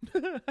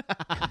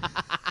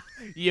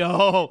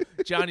 Yo,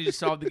 Johnny just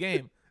solved the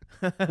game.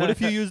 what if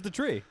you use the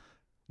tree?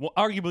 Well,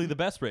 arguably the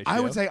best ratio. I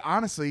would say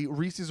honestly,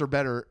 Reese's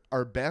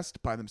are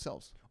best by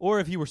themselves. Or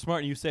if you were smart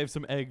and you saved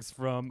some eggs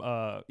from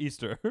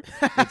Easter.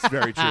 It's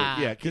very true.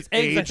 Yeah, because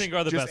Eggs, I think,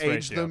 are the just best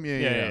age ratio. them.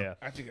 Yeah.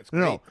 I think it's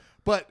No,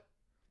 but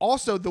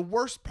also the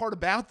worst part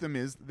about them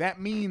is that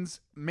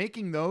means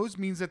making those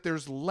means that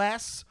there's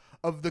less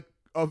of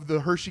the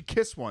Hershey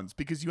Kiss ones,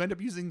 because you end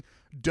up using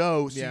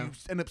dough, so Yeah. you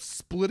end up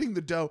splitting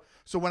the dough.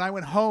 So when I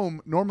went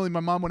home, normally my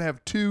mom would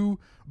have two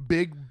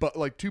big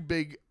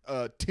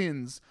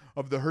tins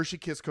of the Hershey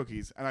Kiss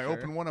cookies, and I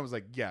opened one. I was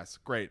like, yes,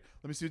 great.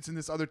 Let me see what's in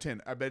this other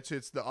tin. I bet you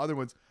it's the other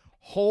ones.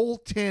 Whole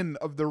tin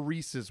of the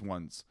Reese's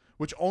ones,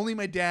 which only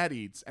my dad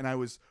eats, and I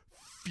was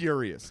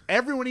furious.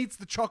 Everyone eats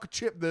the chocolate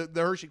chip, the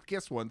Hershey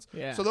Kiss ones.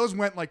 Yeah. So those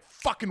went like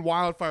fucking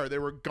wildfire. They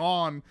were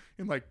gone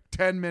in like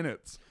 10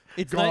 minutes.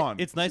 It's gone.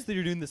 It's nice that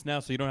you're doing this now,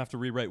 so you don't have to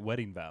rewrite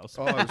wedding vows.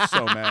 Oh, I was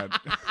so mad.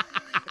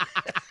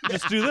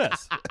 Just do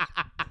this.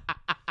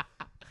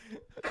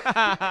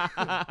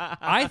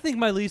 I think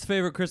my least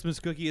favorite Christmas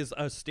cookie is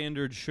a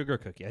standard sugar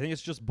cookie. I think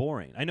it's just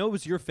boring. I know it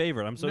was your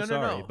favorite. I'm so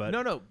sorry, but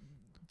no.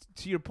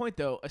 To your point,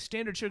 though, a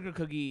standard sugar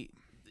cookie.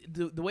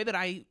 The way that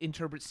I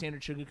interpret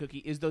standard sugar cookie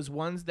is those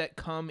ones that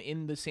come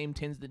in the same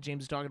tins that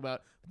James is talking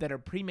about, that are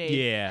pre-made,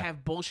 Yeah.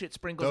 have bullshit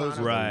sprinkles Those on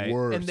them, Right. are the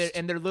worst.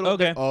 and they're little.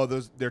 Okay. Oh,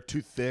 they're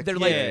too thick. They're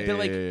like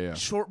Yeah, yeah.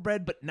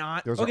 shortbread, but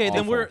not. Those are okay,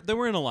 then awful.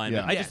 we're in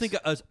alignment. Yeah. I just Yes.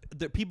 think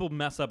that people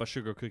mess up a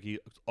sugar cookie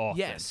often.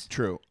 Yes.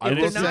 True. And I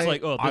will it's not say,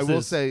 like, oh, I this will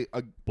is- say,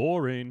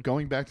 boring.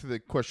 going back to the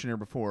questionnaire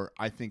before,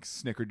 I think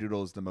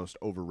Snickerdoodle is the most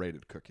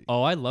overrated cookie.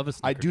 Oh, I love a Snickerdoodle.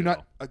 I do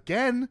not.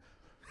 Again,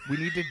 we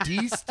need to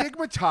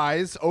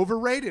destigmatize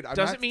overrated.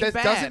 Doesn't mean that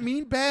bad. doesn't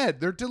mean bad.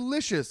 They're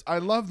delicious. I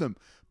love them.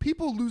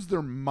 People lose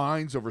their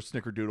minds over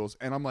Snickerdoodles,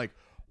 and I'm like,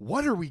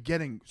 what are we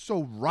getting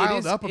so riled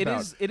is- up it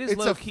about? is- it is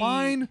It's a low-key-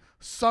 fine,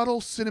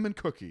 subtle cinnamon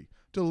cookie.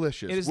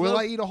 delicious. It is Will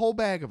I eat a whole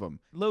bag of them?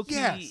 Low key,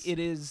 Yes.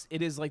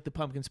 it is like the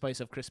pumpkin spice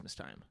of Christmas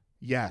time.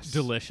 Yes.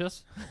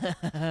 Delicious.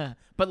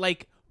 But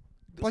like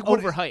Like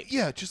overhyped.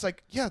 Yeah, just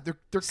like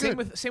they're Same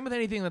good. with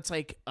anything that's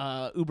like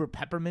uber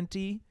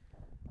pepperminty.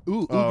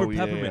 Ooh, Oh, Uber yeah,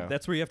 peppermint. yeah.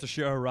 That's where you have to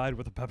share a ride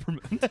with a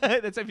peppermint.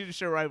 That's if you just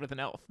share a ride with an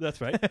elf.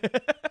 That's right.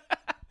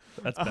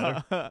 That's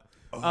better. But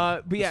yeah,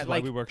 This is why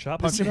like we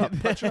workshop. Punch it up.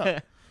 Punch it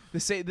up. the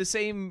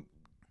same.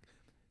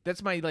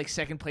 That's my like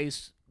second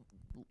place,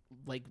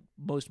 like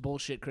most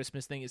bullshit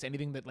Christmas thing is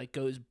anything that like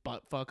goes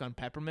butt fuck on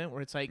peppermint,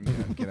 where it's like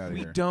Get out of we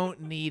here.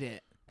 don't need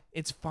it.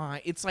 It's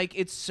fine. It's like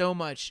it's so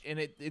much, and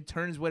it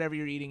turns whatever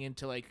you're eating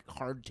into like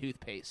hard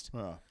toothpaste. Oh.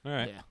 All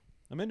right. Yeah.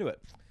 I'm into it.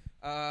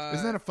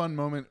 Isn't that a fun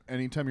moment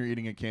anytime you're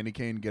eating a candy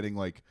cane, getting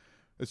like,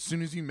 as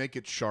soon as you make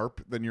it sharp,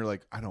 then you're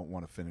like, I don't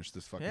want to finish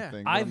this fucking Yeah.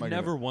 thing. What I've am I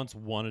never gonna-" once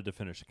wanted to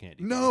finish a candy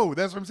cane. No,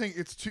 that's what I'm saying.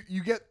 It's two.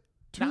 You get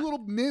two Not-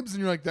 little nibs, and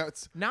you're like,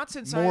 that's Not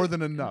since more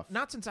than enough.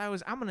 Not since I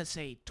was. I'm gonna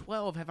say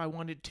 12. Have I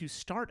wanted to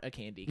start a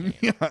candy cane?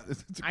 yeah,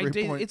 it's a I great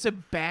did. point. It's a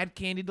bad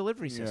candy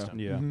delivery system.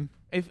 Yeah. Mhm.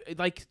 If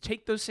like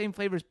take those same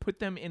flavors, put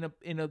them in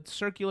a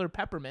circular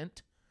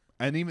peppermint.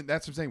 And even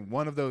that's what I'm saying.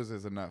 One of those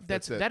is enough.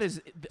 That's it. That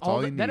is all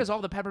all. you That need. is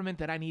all the peppermint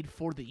that I need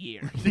for the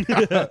year.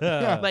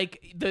 Yeah.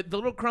 Like the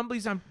little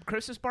crumblies on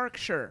Christmas bark,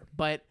 sure,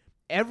 but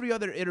every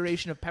other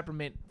iteration of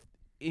peppermint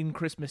in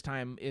Christmas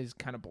time is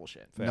kind of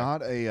bullshit. Fair.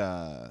 Not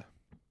a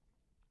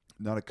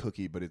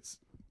cookie, but it's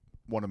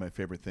one of my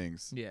favorite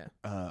things. Yeah,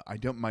 I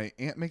don't. My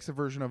aunt makes a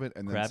version of it,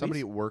 and then Krabbies?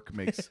 somebody at work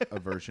makes a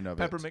version of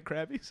peppermint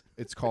crabbies. it.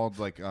 It's called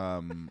like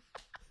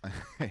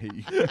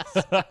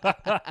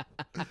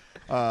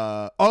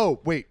oh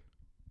wait,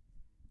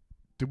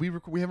 did we?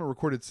 We haven't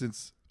recorded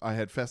since I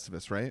had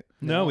Festivus, right?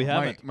 No, we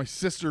haven't. My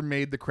sister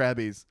made the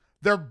Krabbies.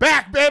 They're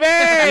back, baby!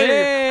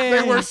 Yay!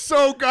 They were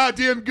so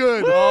goddamn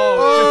good.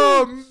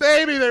 Oh,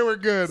 baby, they were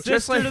good. Sister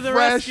Just like to the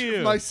fresh.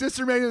 rescue. My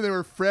sister made them. They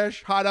were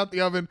fresh, hot out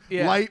the oven,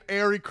 Yeah. light,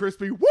 airy,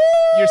 crispy. Woo!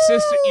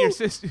 Your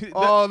sister.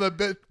 Oh, the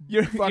bit.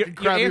 Your fucking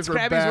your aunt's Krabbies are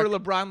Krabbies back. were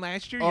LeBron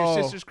last year. Oh,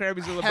 Your sister's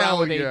Krabbies were LeBron hell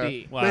with yeah.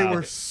 AD. Wow. They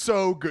were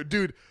so good,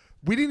 dude.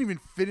 We didn't even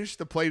finish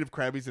the plate of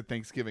Krabbies at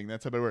Thanksgiving.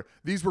 That's how they were.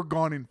 These were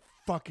gone in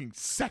fucking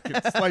seconds,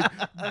 like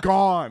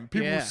gone.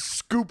 People Yeah. were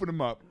scooping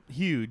them up.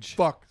 Huge.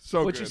 Fuck,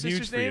 so What's good. your sister's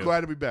Huge for name? you.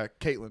 Glad to be back,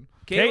 Caitlin.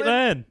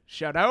 Caitlin.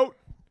 Shout out.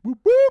 Whoop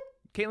whoop.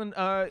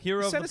 Caitlin,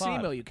 Hero of send the us an pod.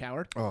 email, you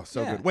coward. Oh,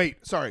 so Yeah. good.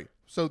 Wait, sorry.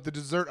 So the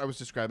dessert I was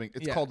describing,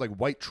 it's Yeah. called like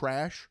white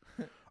trash.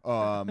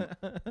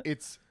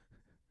 It's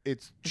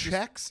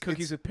Chex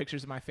Cookies It's- with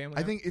pictures of my family. I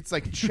on? think it's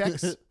like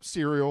Chex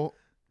cereal,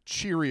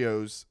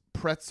 Cheerios,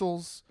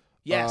 pretzels.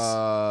 Yes.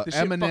 The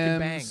shit fucking M&Ms.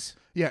 bangs.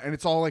 Yeah, and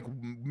it's all like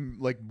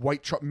like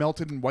white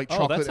melted in white Oh,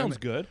 chocolate. that sounds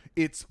and good.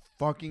 It's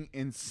fucking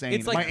insane.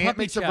 It's like my aunt Puppy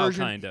makes a Chow,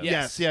 version. kind of.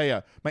 Yes,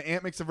 yeah. My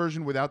aunt makes a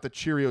version without the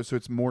Cheerios, so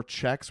it's more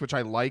Chex, which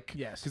I like.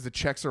 Yes. because the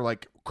Chex are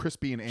like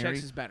crispy and airy.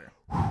 Chex is better.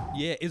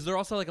 Yeah. Is there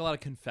also like a lot of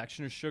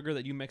confectioner's sugar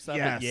that you mix up?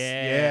 Yes, with?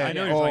 Yeah. I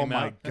know what you're oh talking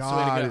my about. That's the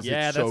way to god, go. is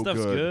Yeah, it that so stuff's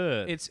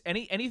good. It's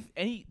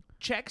any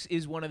Chex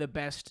is one of the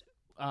best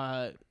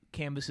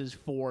canvases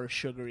for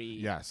sugary.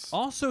 Yes.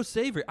 Also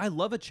savory. I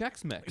love a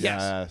Chex mix.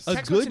 Yes. A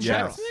Chex good Mix in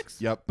general. Chex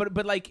mix? Yep.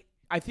 But like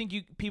I think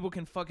people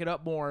can fuck it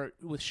up more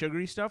with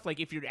sugary stuff. Like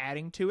if you're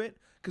adding to it,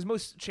 because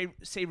most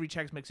savory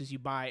Chex mixes you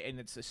buy and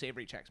it's a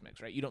savory Chex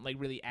mix, right? You don't like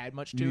really add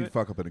much to You it.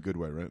 fuck up in a good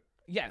way, right?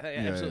 Yeah,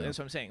 absolutely. yeah. That's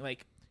what I'm saying.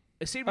 Like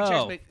a savory Oh,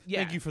 Chex mix. Yeah.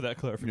 thank you for that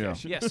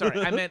clarification. Yeah, sorry.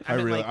 I meant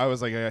like I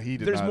was like, yeah, he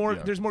did there's not, more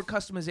yeah. there's more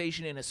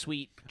customization in a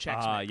sweet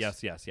Chex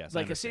mix. Yes. I Like a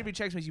understand. savory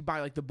Chex mix, you buy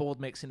like the bold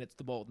mix and it's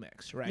the bold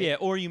mix, right? Yeah,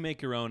 or you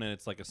make your own and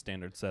it's like a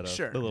standard set of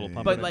Sure. the little Yeah.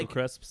 pumpernickel But like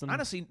crisps. And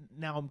honestly,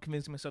 now I'm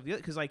convincing myself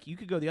because like you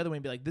could go the other way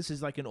and be like, this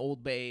is like an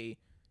Old Bay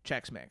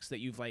Chex mix that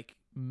you've like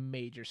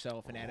made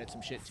yourself and added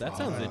some shit to. that it, sounds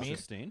you know what I mean?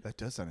 interesting. That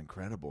does sound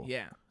incredible.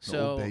 Yeah. The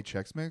So Old Bay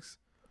Chex Mix.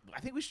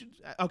 I think we should.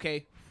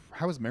 Okay.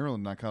 How has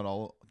Maryland not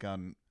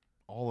gotten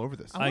all over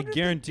this? I I wonder if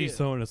they guarantee do.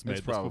 someone has made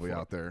It's this probably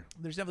before. out there.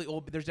 There's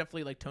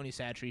definitely like Tony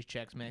Satchery's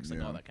Chex mix and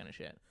Yeah. all that kind of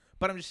shit.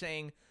 But I'm just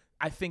saying,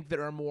 I think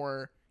there are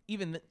more.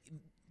 Even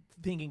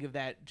thinking of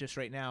that just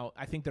right now,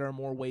 I think there are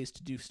more ways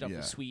to do stuff Yeah.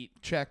 with sweet.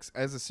 Chex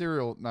as a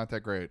cereal, not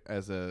that great.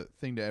 As a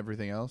thing to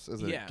everything else,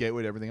 as a Yeah.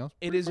 gateway to everything else.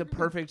 It is a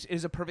perfect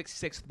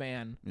sixth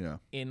man Yeah.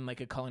 in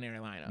like a culinary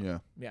lineup. Yeah.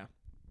 Yeah.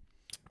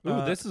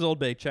 Ooh, this is Old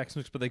Bay Chex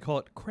Mix, but they call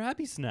it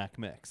Krabby Snack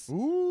Mix.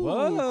 Ooh,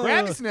 Whoa.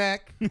 Krabby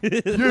Snack. Yeah,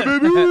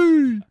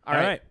 baby. All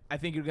right. right. I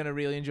think you're gonna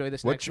really enjoy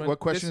this What next one. what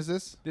question this,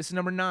 is this? This is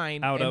number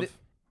 9 Out and of?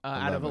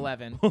 out of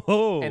 11.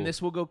 Oh. And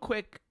this will go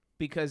quick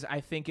because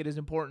I think it is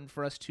important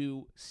for us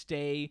to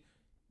stay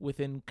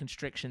within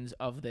constrictions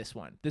of this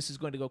one. This is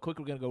going to go quick.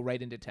 We're going to go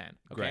right into 10.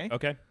 Okay. Great.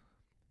 Okay.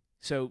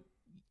 So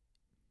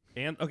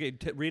And okay,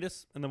 read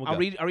us, and then we'll I'll go.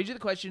 read you the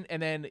question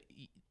and then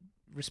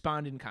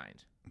respond in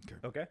kind.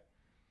 Okay.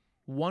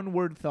 One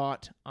word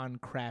thought on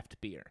craft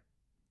beer.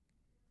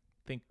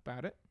 Think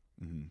about it.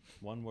 Mm-hmm.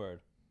 One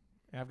word.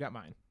 I've got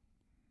mine.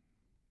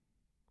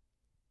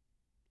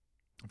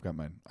 I've got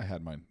mine. I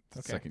had mine the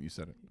Okay. second you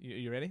said it.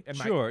 You ready? And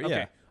Sure, Okay.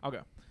 yeah. I'll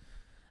go.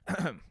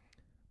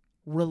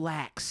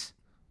 Relax.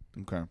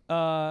 Okay.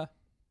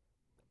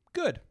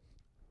 Good.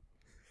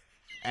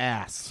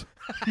 ass.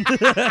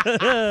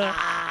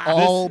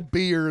 All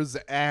beer's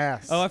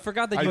ass. Oh, I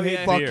forgot that I you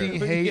hate fucking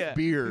beer. hate Yeah.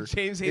 beer.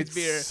 James hates it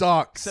beer.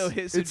 Sucks. So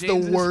it's James the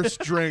is- worst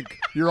drink.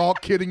 You're all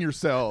kidding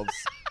yourselves.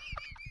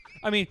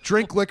 I mean,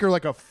 Drink liquor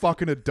like a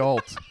fucking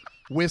adult.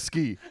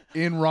 Whiskey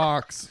in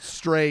rocks,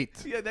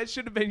 straight. Yeah, that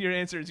should have been your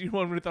answer. You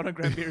would have thought on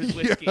craft beer is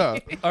whiskey. Yeah.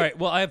 all right.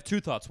 Well, I have two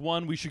thoughts.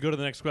 One, we should go to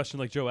the next question,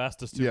 like Joe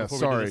asked us to. Yeah, before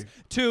sorry. We do this.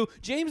 Two,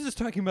 James is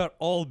talking about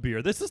all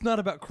beer. This is not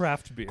about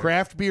craft beer.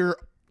 Craft beer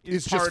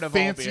is part just of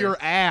all fancier beer.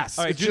 ass.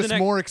 All right, it's do just the next,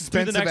 more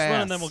expensive do the next ass.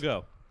 one, and then we'll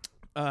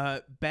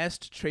go.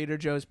 Best Trader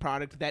Joe's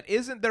product that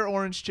isn't their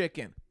orange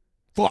chicken.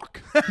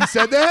 Fuck. He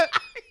said that?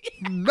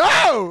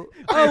 No.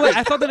 Oh wait,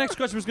 I thought the next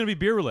question was going to be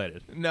beer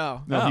related.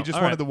 No. No, Oh, he just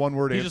all wanted right. the one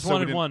word He answer. just so we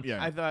wanted didn't- one.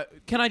 Yeah. I thought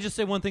Can I just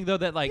say one thing though?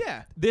 That like,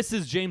 Yeah. this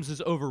is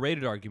James's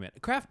overrated argument.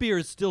 Craft beer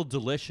is still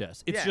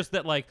delicious. It's Yeah. just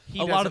that like He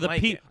a lot of doesn't the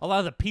like it. a lot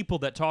of the people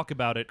that talk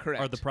about it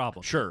Correct. are the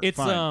problem. Sure, it's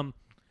fine.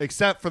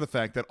 Except for the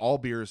fact that all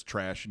beer is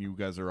trash and you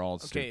guys are all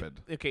okay,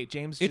 stupid. okay,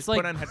 James, it's just like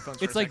put on headphones.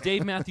 For it's a like second.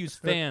 Dave Matthews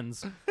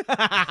fans.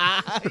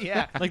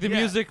 Yeah, Like the yeah.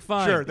 music,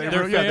 fine. Sure, they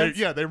They're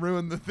fans. they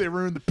ruined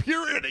the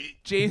purity.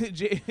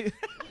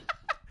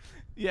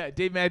 Yeah,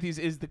 Dave Matthews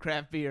is the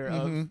craft beer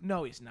of.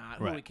 No, he's not.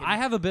 Who are we Right. kidding? I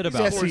have a bit Yes,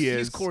 about he He's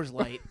is. Coors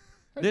Light.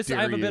 this. I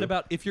dare have a bit you.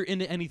 about if you're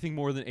into anything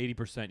more than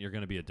 80%, you're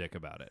going to be a dick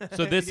about it.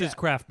 So this is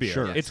craft beer.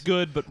 Sure. It's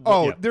good, but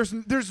Oh, yeah.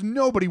 there's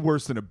nobody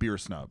worse than a beer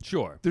snob.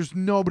 Sure. There's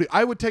nobody.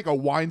 I would take a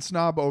wine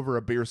snob over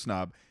a beer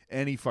snob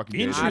any fucking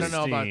day. I don't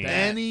know about Interesting. that.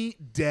 Any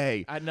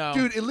day. I know.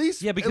 Dude, at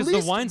least Yeah, because at the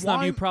least wine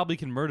snob you wine- probably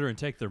can murder and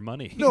take their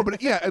money. No, but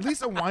yeah, at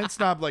least a wine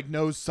snob like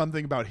knows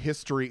something about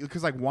history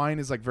because like wine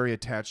is like very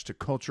attached to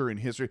culture and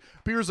history.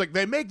 Beer's like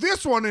they make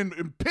this one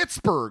in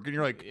Pittsburgh, and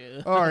you're like,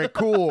 all right,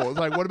 cool. It's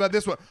like, what about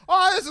this one?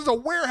 Oh, this is a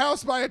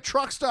warehouse by a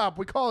truck stop.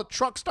 We call it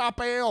Truck Stop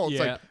Ale. It's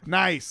Yeah. like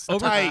nice,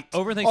 Over- tight.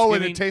 over Oh, and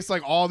Thanksgiving- it tastes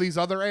like all these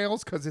other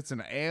ales because it's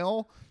an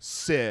ale.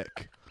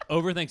 Sick.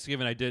 Over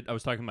Thanksgiving, I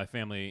was talking to my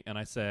family, and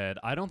I said,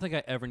 I don't think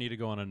I ever need to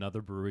go on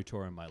another brewery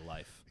tour in my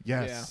life.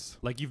 Yes.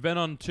 Like, you've been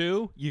on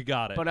 2, you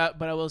got it. But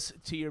I will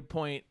to your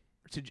point,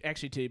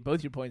 to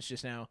both your points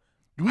just now.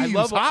 We I use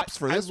love hops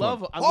for this I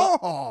love, one. I love,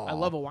 Oh! I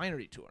love a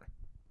winery tour.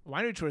 A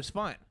winery tour is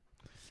fun.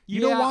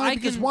 You know why? I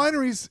Because can-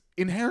 wineries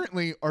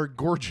inherently are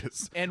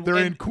gorgeous. And- they're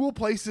in and- cool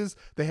places.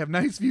 They have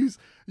nice views.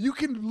 You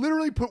can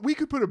literally we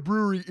could put a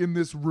brewery in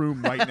this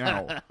room right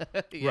now.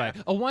 Right.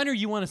 A winery,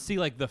 you want to see,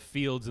 like, the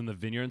fields and the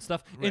vineyard and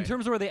stuff. In Right.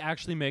 terms of where they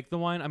actually make the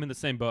wine, I'm in the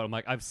same boat. I'm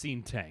like, I've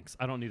seen tanks.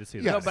 I don't need to see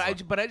that. Yes.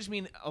 No, but I just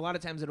mean a lot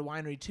of times at a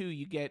winery too.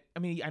 You get. I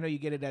mean, I know you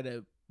get it at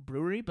a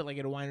brewery, but like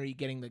at a winery, you're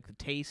getting like the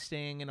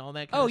tasting and all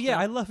that. Kind Oh, of yeah,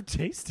 I stuff. love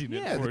tasting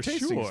it Yeah, for the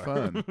tasting's sure.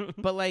 fun.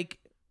 But like,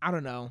 I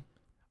don't know.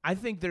 I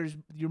think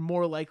you're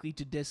more likely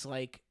to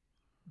dislike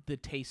the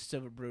tastes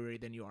of a brewery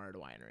than you are at a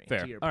winery.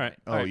 Fair. To your All right.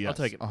 point. Oh, All right, yes. I'll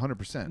take it.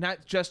 100%.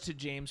 Not just to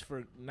James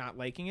for not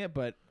liking it,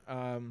 but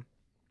All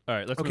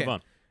right, let's Okay.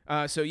 move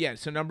on.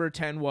 so number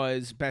 10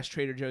 was best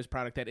Trader Joe's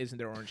product that isn't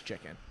their orange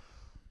chicken.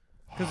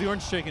 Because the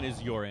orange chicken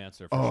is your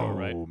answer for Oh, sure,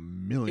 right?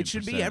 million It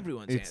should be percent.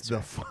 everyone's It's answer.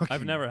 the fucking.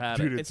 I've never had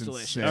dude, it. It's It's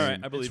delicious. insane. All right,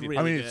 I believe It's you.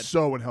 really I mean, good. it's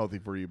so unhealthy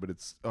for you, but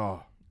it's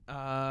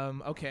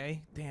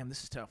Okay. Damn,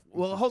 this is tough.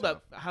 Well, hold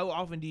up. How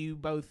often do you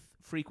both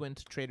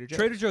frequent Trader Joe's?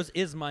 Trader Joe's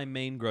is my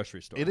main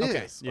grocery store. It is.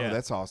 Okay. Oh, Yeah.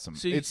 that's awesome.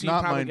 So you- it's so you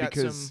not probably mine got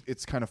because some-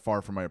 it's kind of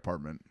far from my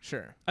apartment.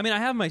 Sure. I mean, I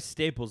have my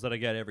staples that I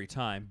get every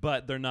time,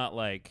 but they're not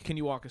like. Can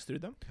you walk us through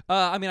them?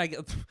 I mean,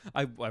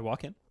 I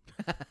walk in,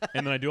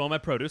 and then I do all my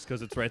produce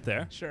because it's right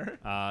there. Sure.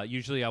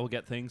 Usually, I will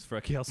get things for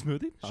a kale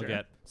smoothie. I'll Sure.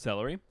 get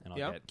celery, and I'll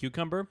Yep. get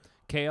cucumber,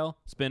 kale,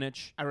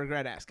 spinach. I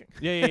regret asking.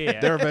 Yeah.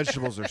 Their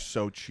vegetables are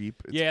so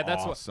cheap. It's Yeah,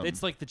 that's awesome. what.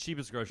 It's like the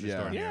cheapest grocery Yeah.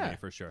 store near Yeah. me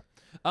for sure.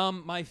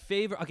 My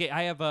favorite. Okay,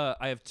 I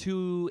have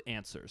 2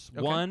 answers.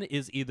 Okay. One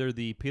is either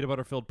the peanut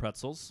butter filled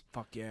pretzels.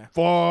 Fuck yeah.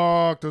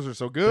 Fuck, those are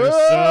so good.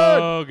 They're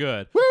so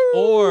good. Woo!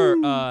 Or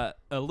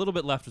a little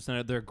bit left of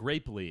center. Their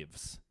grape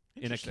leaves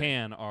in a Interesting.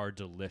 can are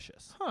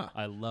delicious. Huh.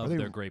 I love they-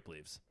 their grape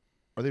leaves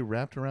Are they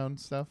wrapped around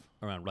stuff?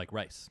 around like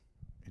rice.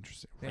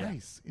 Interesting. Yeah.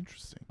 Rice.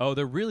 Interesting. Oh,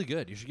 they're really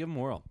good. You should give them a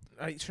whirl.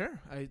 Sure.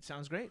 It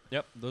sounds great.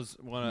 Yep, those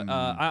one.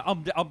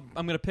 I'm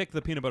gonna pick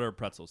the peanut butter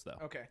pretzels though.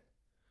 Okay.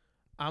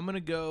 I'm gonna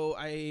go.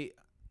 I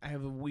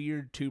have a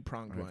weird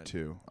 2-pronged I one. have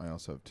 2. I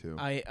also have 2.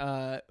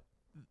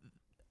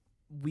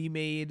 We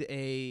made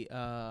a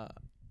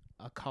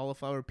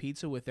cauliflower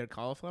pizza with their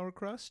cauliflower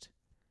crust,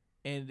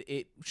 and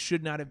it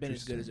should not have been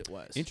as good as it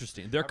was.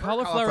 Interesting. Their I've heard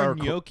cauliflower cauliflower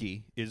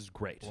gnocchi is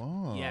great.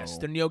 Whoa. Yes,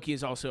 the gnocchi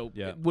is also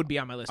Yeah. it would be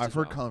on my list. I've as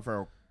heard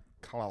well.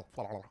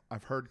 cauliflower.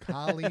 I've heard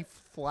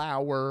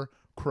cauliflower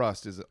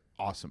crust is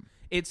awesome.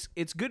 It's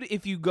good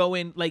if you go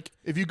in like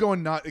If you go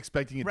in not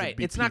expecting it right. to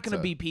be It's not going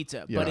to pizza. be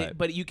pizza, Yeah. but Right.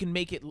 but you can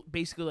make it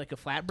basically like a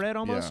flatbread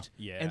almost.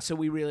 Yeah. And so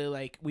we really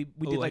like we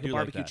Ooh, did I like a do like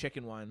barbecue that.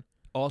 chicken one.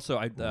 Also,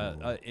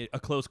 a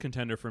close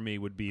contender for me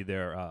would be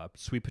their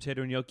sweet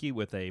potato gnocchi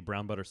with a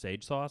brown butter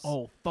sage sauce.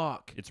 Oh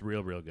fuck. It's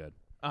real good.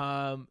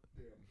 I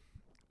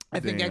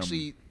think Damn.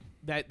 actually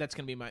that's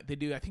gonna be my. They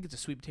do. I think it's a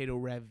sweet potato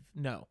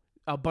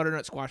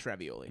butternut squash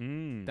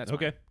ravioli. That's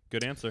okay. mine.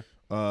 Good answer.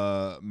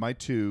 My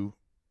 2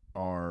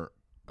 are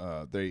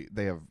they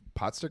have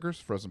pot stickers,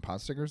 frozen pot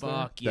stickers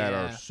Fuck there, that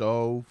yeah. are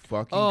so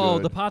fucking Oh,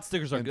 good. the pot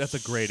stickers are. and That's a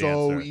great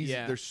so answer. easy.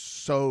 Yeah. They're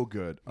so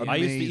good. Yeah. I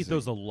used to eat Amazing.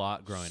 those a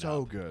lot growing up.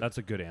 So good. That's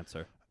a good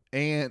answer.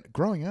 And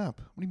growing up,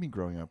 what do you mean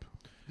growing up?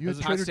 You had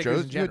Pot Trader stickers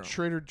Joe's. in You had general.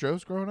 Trader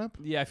Joe's growing up.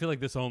 Yeah, I feel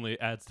like this only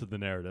adds to the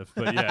narrative,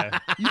 but yeah,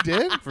 You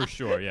did? for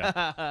sure.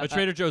 Yeah, a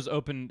Trader Joe's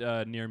opened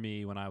near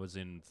me when I was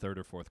in 3rd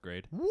or 4th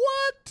grade.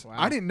 What? Wow.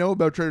 I didn't know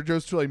about Trader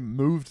Joe's till I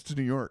moved to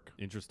New York.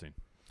 Interesting.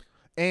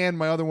 And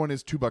my other one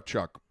is $2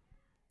 Chuck,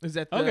 Is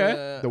that the,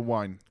 Okay. the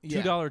wine.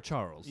 yeah. $2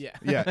 Charles. Yeah.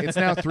 Yeah, it's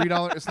now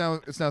 $3. It's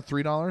now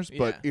 $3,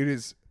 but Yeah.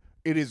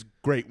 it is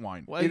great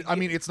wine. Well, I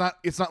mean, it's not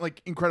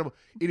like incredible.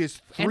 It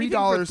is Anything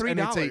for $3, and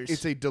 $3.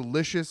 it's a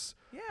delicious,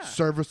 Yeah.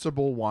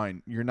 serviceable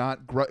wine. You're not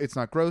it's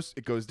not gross.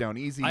 It goes down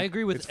easy. I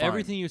agree with It's fine.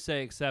 everything you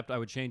say, except I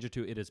would change it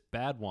to it is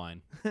bad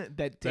wine.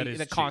 that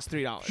is costs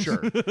 $3.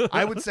 Sure,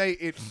 I would say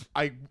it.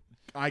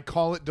 I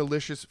call it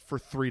delicious for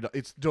 $3.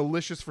 It's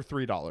delicious for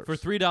 $3. For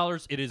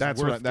 $3, it is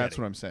That's worth that's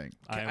getting. what I'm saying.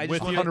 I am I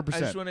with just you. wanna- 100%. I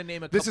just want to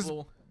name a This is-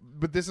 couple.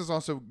 But this is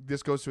also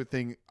this goes to a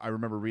thing I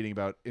remember reading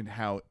about in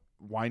how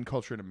wine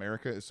culture in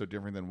America is so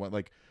different than what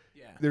like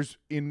Yeah. there's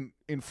in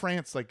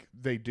France like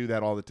they do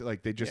that all the time.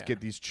 Like they just Yeah.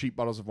 get these cheap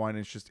bottles of wine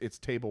and it's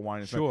table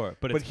wine. It's not- Sure,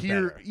 but it's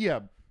here better. yeah.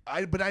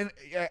 I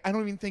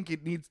don't even think it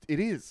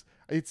is.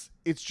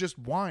 It's just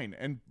wine,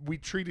 and we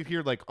treat it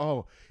here like,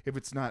 oh, if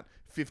it's not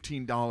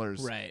 $15,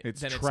 Right,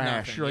 it's then it's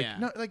trash. nothing, You're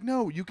yeah. like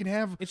no, you can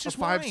have It's a just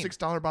 $5, wine.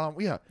 $6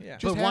 bottle. Yeah, Yeah.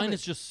 just But have wine it.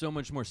 is just so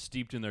much more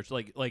steeped in there. So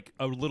like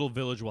a little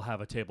village will have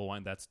a table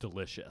wine that's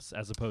delicious,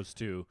 as opposed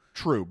to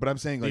True, but I'm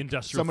saying The like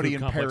industrial somebody food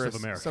in complex of Paris,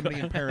 America. somebody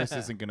in Paris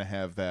isn't going to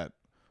have that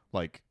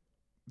like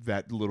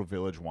that little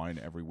village wine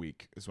every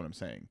week. Is what I'm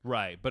saying.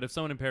 right. But if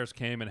someone in Paris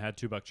came and had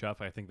 $2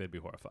 chuff, I think they'd be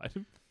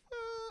horrified.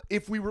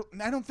 If we were,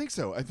 I don't think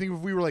so. I think if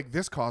we were like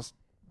this cost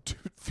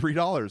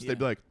 $3, they'd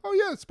be like, oh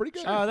yeah, it's pretty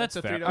good. Oh, that's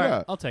a fair. $3. All right,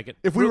 Yeah. I'll take it.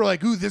 If we were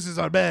like, ooh, this is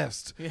our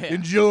best, Yeah.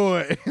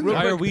 enjoy.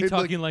 Why are we They'd be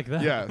talking like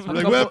that? Yeah, so we're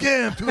like, couple-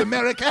 welcome to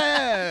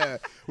America.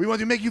 We want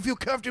to make you feel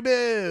comfortable.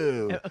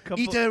 A couple-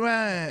 Eat a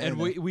wine. And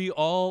we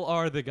all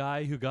are the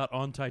guy who got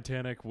on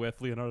Titanic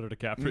with Leonardo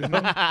DiCaprio.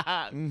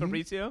 Mm-hmm.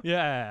 Fabrizio.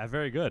 Yeah,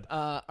 very good.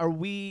 Are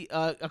we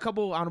a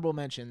couple honorable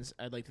mentions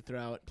I'd like to throw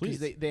out? 'Cause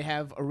Please. They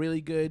have a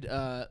really good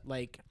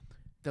like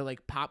they're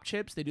like pop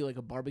chips. They do like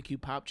a barbecue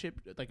pop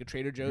chip, like a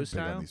Trader You're Joe's big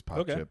on style. these pop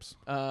Okay. chips.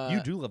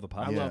 You do love a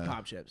pop. I love Yeah.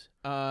 pop chips.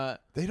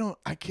 They don't.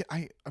 I can't.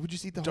 I would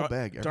just eat the whole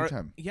bag every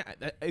time. Yeah.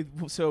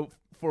 So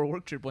for a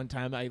work trip one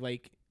time, I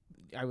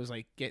was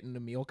like getting a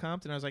meal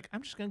comped, and I was like,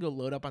 I'm just gonna go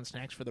load up on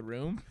snacks for the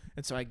room,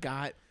 and so I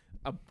got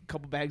a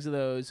couple bags of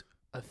those,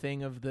 a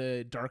thing of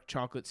the dark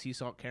chocolate sea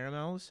salt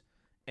caramels.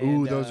 And,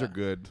 Ooh, those are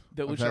good.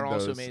 which I've are had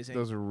also those. amazing.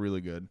 Those are really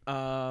good.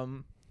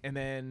 And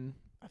then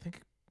I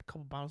think a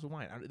couple bottles of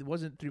wine. It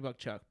wasn't $3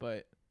 Chuck,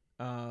 but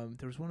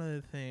there was one other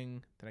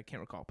thing that I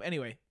can't recall. But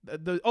anyway,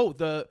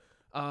 the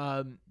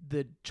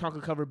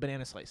chocolate covered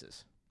banana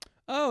slices.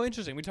 Oh,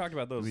 interesting. We talked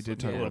about those. We did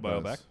a talk little about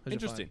while those. back. Those are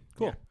Interesting. fun.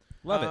 Cool. Yeah.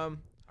 Love it. All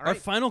Our right.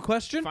 final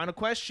question. Final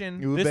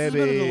question. Ooh, This has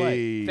been a delight.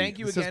 baby. Thank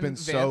you this again, has been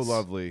so Vance.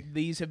 lovely.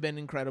 These have been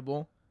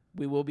incredible.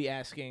 We will be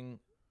asking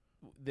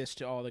this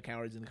to all the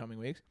cowards in the coming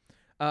weeks.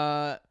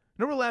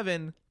 Number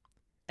 11,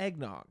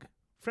 eggnog.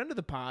 Friend of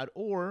the pod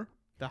or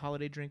the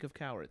holiday drink of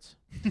cowards.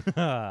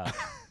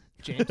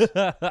 James,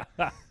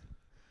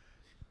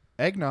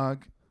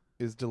 Eggnog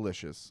is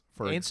delicious.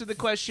 answer the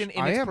question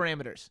in I its am-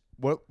 parameters.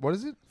 What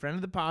is it? Friend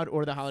of the pod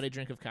or the holiday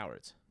drink of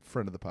cowards.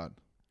 Friend of the pod.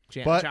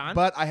 John,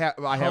 I have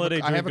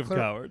Holiday I have drink a of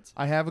cowards.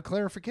 I have a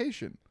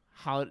clarification.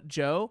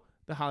 Joe,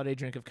 the holiday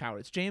drink of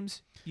cowards.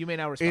 James, you may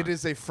now respond. It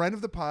is a friend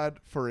of the pod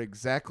for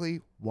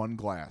exactly one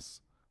glass.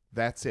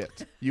 That's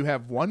it. You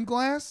have one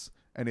glass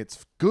and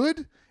it's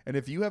good. And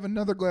if you have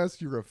another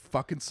glass, you're a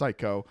fucking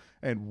psycho.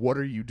 And what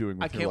are you doing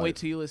with I your can't wait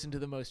life? till you listen to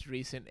the most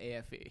recent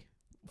AFE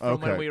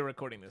from when Okay. we were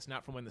recording this,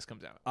 not from when this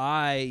comes out.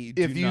 I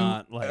If you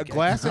a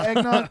glass of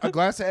eggnog, a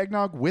glass of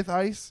eggnog with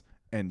ice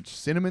and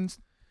cinnamon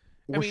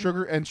or I mean-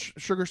 sugar and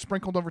sugar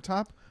sprinkled over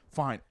top,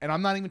 fine. And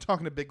I'm not even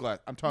talking a big glass.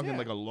 I'm talking Yeah.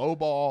 like a low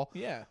ball,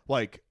 Yeah.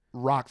 like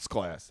rocks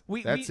glass.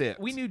 That's it.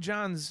 We knew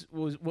John's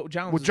was what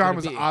John Well, was. John gonna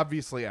was be.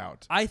 obviously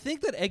out. I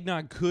think that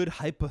eggnog could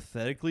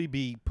hypothetically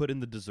be put in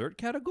the dessert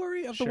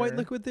category of the white Sure.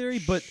 liquid theory,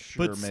 but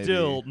Sure, maybe.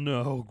 still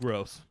no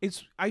gross.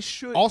 It's I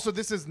should. Also,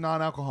 this is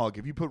non-alcoholic.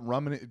 If you put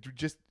rum in it,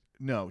 just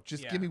Yeah.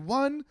 give me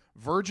one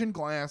virgin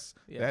glass.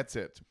 Yeah. That's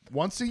it.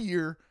 Once a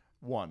year,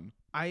 one.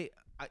 I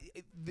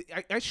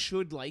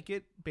should like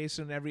it based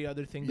on every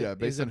other thing that Yeah, is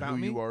based on about who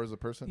me. you are as a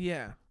person.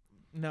 Yeah.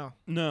 No.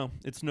 No,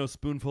 it's no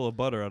spoonful of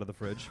butter out of the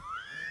fridge.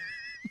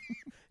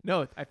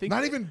 No, I think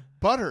Not even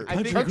butter. I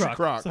think- Country Crock.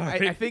 Crock.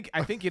 Sorry. I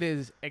think it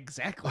is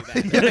exactly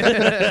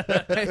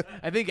that.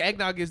 I think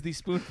eggnog is the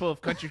spoonful of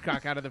country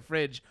crock out of the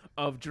fridge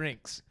of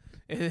drinks.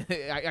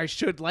 I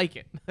should like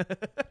it.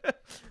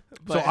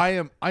 So I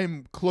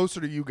am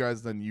closer to you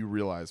guys than you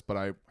realize,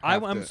 but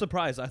I'm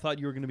surprised. I thought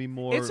you were going to be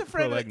more It's a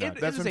friend- pro eggnog.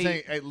 it- That's is what I'm a-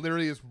 saying. It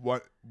literally is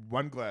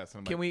one glass. And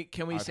I'm Can like,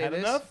 we I've say had this?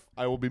 enough.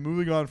 I will be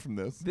moving on from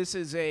this. This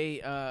is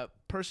a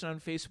person on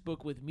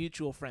Facebook with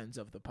mutual friends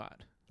of the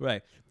pod.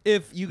 Right.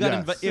 If you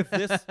got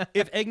Yes.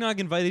 if Eggnog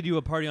invited you to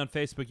a party on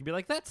Facebook, you'd be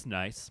like, "That's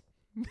nice."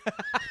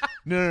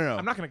 No.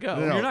 I'm not gonna go.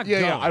 No. You're not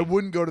yeah, going. I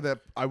wouldn't go to that.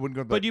 I wouldn't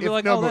go to that. But you'd be If-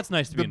 like, no, "Oh, but that's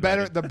nice to be the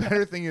better. invited." The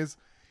better thing is,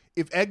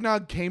 if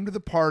Eggnog came to the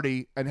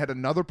party and had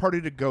another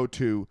party to go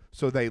to,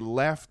 so they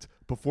left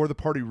before the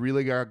party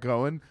really got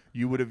going,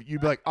 you'd be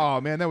like,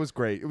 "Oh man, that was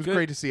great. It was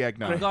great to see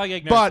Eggnog." Glad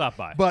Eggnog stopped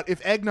by. But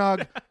if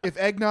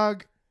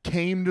Eggnog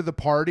came to the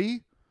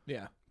party,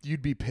 Yeah.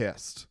 you'd be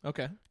pissed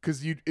Okay.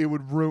 because it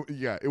would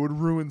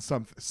ruin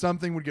something.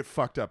 Something would get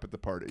fucked up at the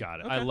party. Got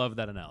it. Okay. I love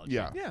that analogy.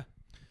 Yeah. Yeah.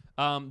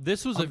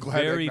 This was I'm a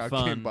glad very Eggnog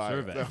fun came by.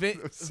 survey. That-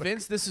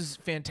 Vince, this is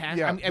fantastic.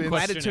 Yeah, I'm Vince-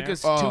 glad it took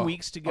us Questionnaire. 2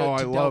 weeks to go Oh, to I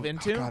delve love.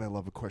 into. Oh God, I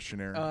love a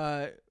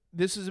questionnaire.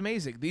 This is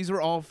amazing. These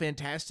were all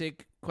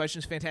fantastic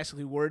questions,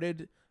 fantastically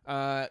worded.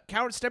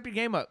 Coward, step your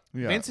game up.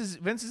 Yeah. Vince is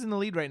in the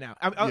lead right now.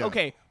 Yeah.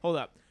 Okay, hold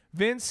up.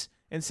 Vince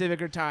and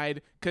Civic are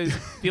tied because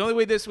the only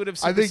way this would have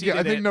I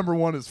succeeded think number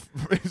one is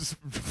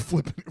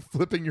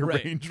flipping your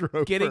Right. Range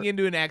Rover. getting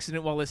into an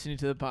accident while listening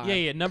to the pod.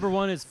 Yeah. Number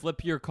 1 is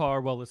flip your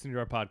car while listening to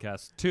our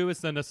podcast. 2 is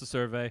send us a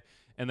survey,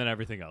 and then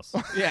everything else.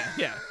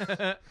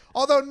 yeah.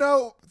 Although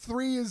no,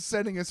 3 is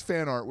sending us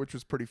fan art, which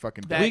was pretty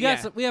fucking That- dope. we got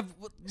yeah. some, we have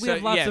So,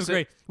 lots yeah, of so-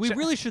 great. We so-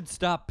 really should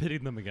stop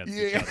pitting them against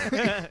each other.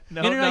 Yeah,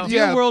 No, In an no.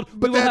 ideal world, we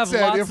but will that have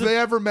said, lots if of. they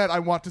ever met, I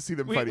want to see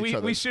them fight each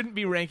other. We shouldn't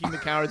be ranking the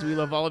cowards. We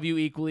love all of you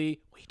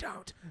equally. We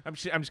don't. I'm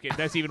just kidding.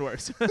 That's even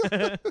worse.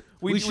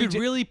 we should ju-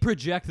 really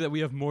project that we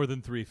have more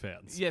than 3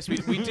 fans. Yes, we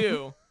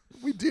do.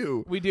 We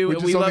do. We do. We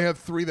and just we only love, have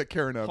 3 that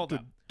care enough Hold to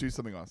up. do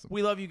something awesome.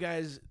 We love you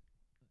guys.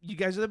 You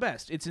guys are the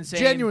best. It's insane.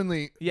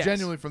 Genuinely Yes.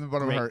 from the bottom of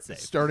my Great heart, save.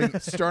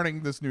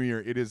 starting this new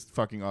year, it is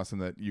fucking awesome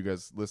that you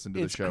guys listen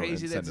to It's the show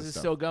crazy and that send this us is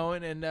stuff. still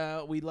going, and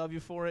we love you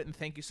for it, and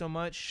thank you so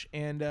much.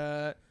 And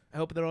I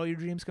hope that all your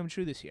dreams come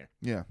true this year.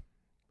 Yeah.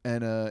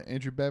 And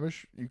Andrew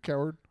Babish, you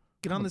coward,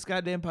 Get on this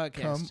goddamn come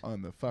podcast.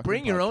 on the fucking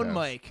Bring your own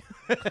podcast.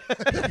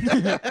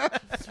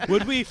 mic.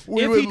 Would we,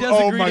 We if would- he does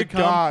oh agree my to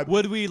come, God.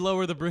 would we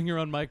lower the bring your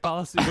own mic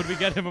policy? Would we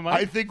get him a mic?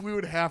 I think we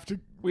would have to.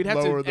 We'd have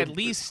lower to the, at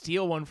least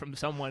steal one from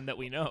someone that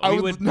we know. I we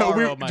would, would no,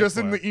 borrow a mic just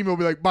for in it. the email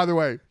be like, by the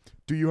way,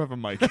 do you have a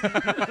mic?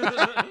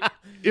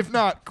 If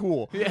not,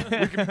 cool.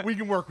 Yeah. We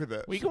can work with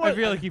it. we can I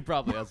feel like he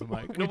probably has a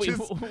mic. No, Which we-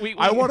 is- we-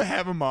 I want to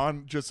have him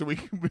on just so we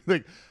can be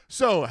like,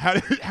 so how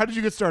did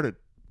you get started?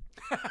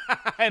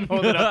 and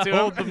hold it up to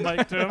Hold him. the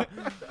mic to him.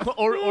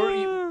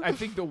 I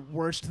think the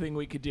worst thing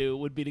we could do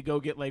would be to go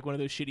get like one of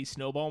those shitty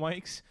snowball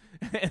mics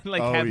and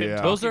like Oh, have him yeah.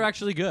 talk. Those are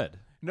actually good.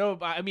 No,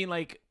 but I mean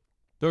like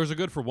Those are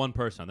good for one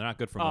person. They're not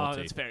good for oh,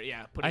 multi. that's fair.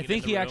 Yeah, putting I it in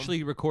think the he room.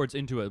 actually records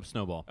into a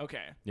snowball.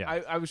 Okay. Yeah.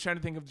 I was trying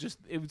to think of just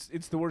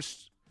it's the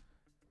worst.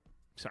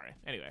 Sorry.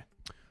 Anyway,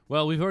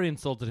 Well, we've already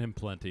insulted him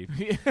plenty.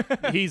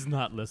 He's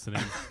not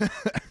listening.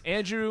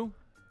 Andrew,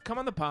 come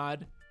on the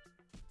pod.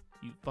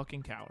 You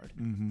fucking coward.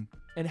 Mm-hmm.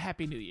 And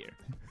Happy New Year.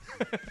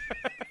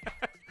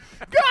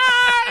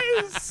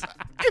 Guys,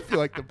 if you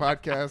like the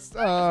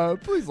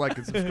podcast, please like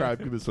and subscribe.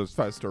 Give us those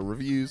 5-star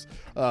reviews.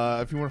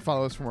 If you want to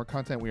follow us for more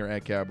content, we are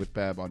at Gab with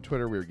Bab on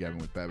Twitter. We are Gabbing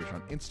with Babish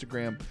on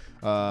Instagram.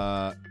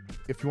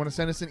 If you want to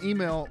send us an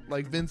email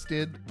like Vince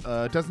did,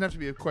 it doesn't have to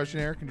be a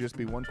questionnaire. It can just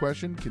be one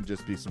question. It can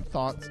just be some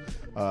thoughts.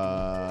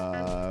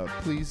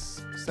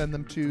 Please send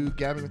them to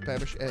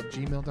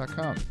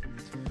gabbingwithbabish@gmail.com.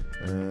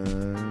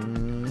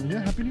 Yeah,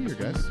 Happy New Year,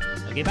 guys.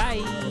 Okay, bye.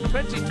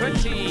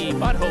 2020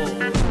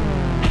 butthole.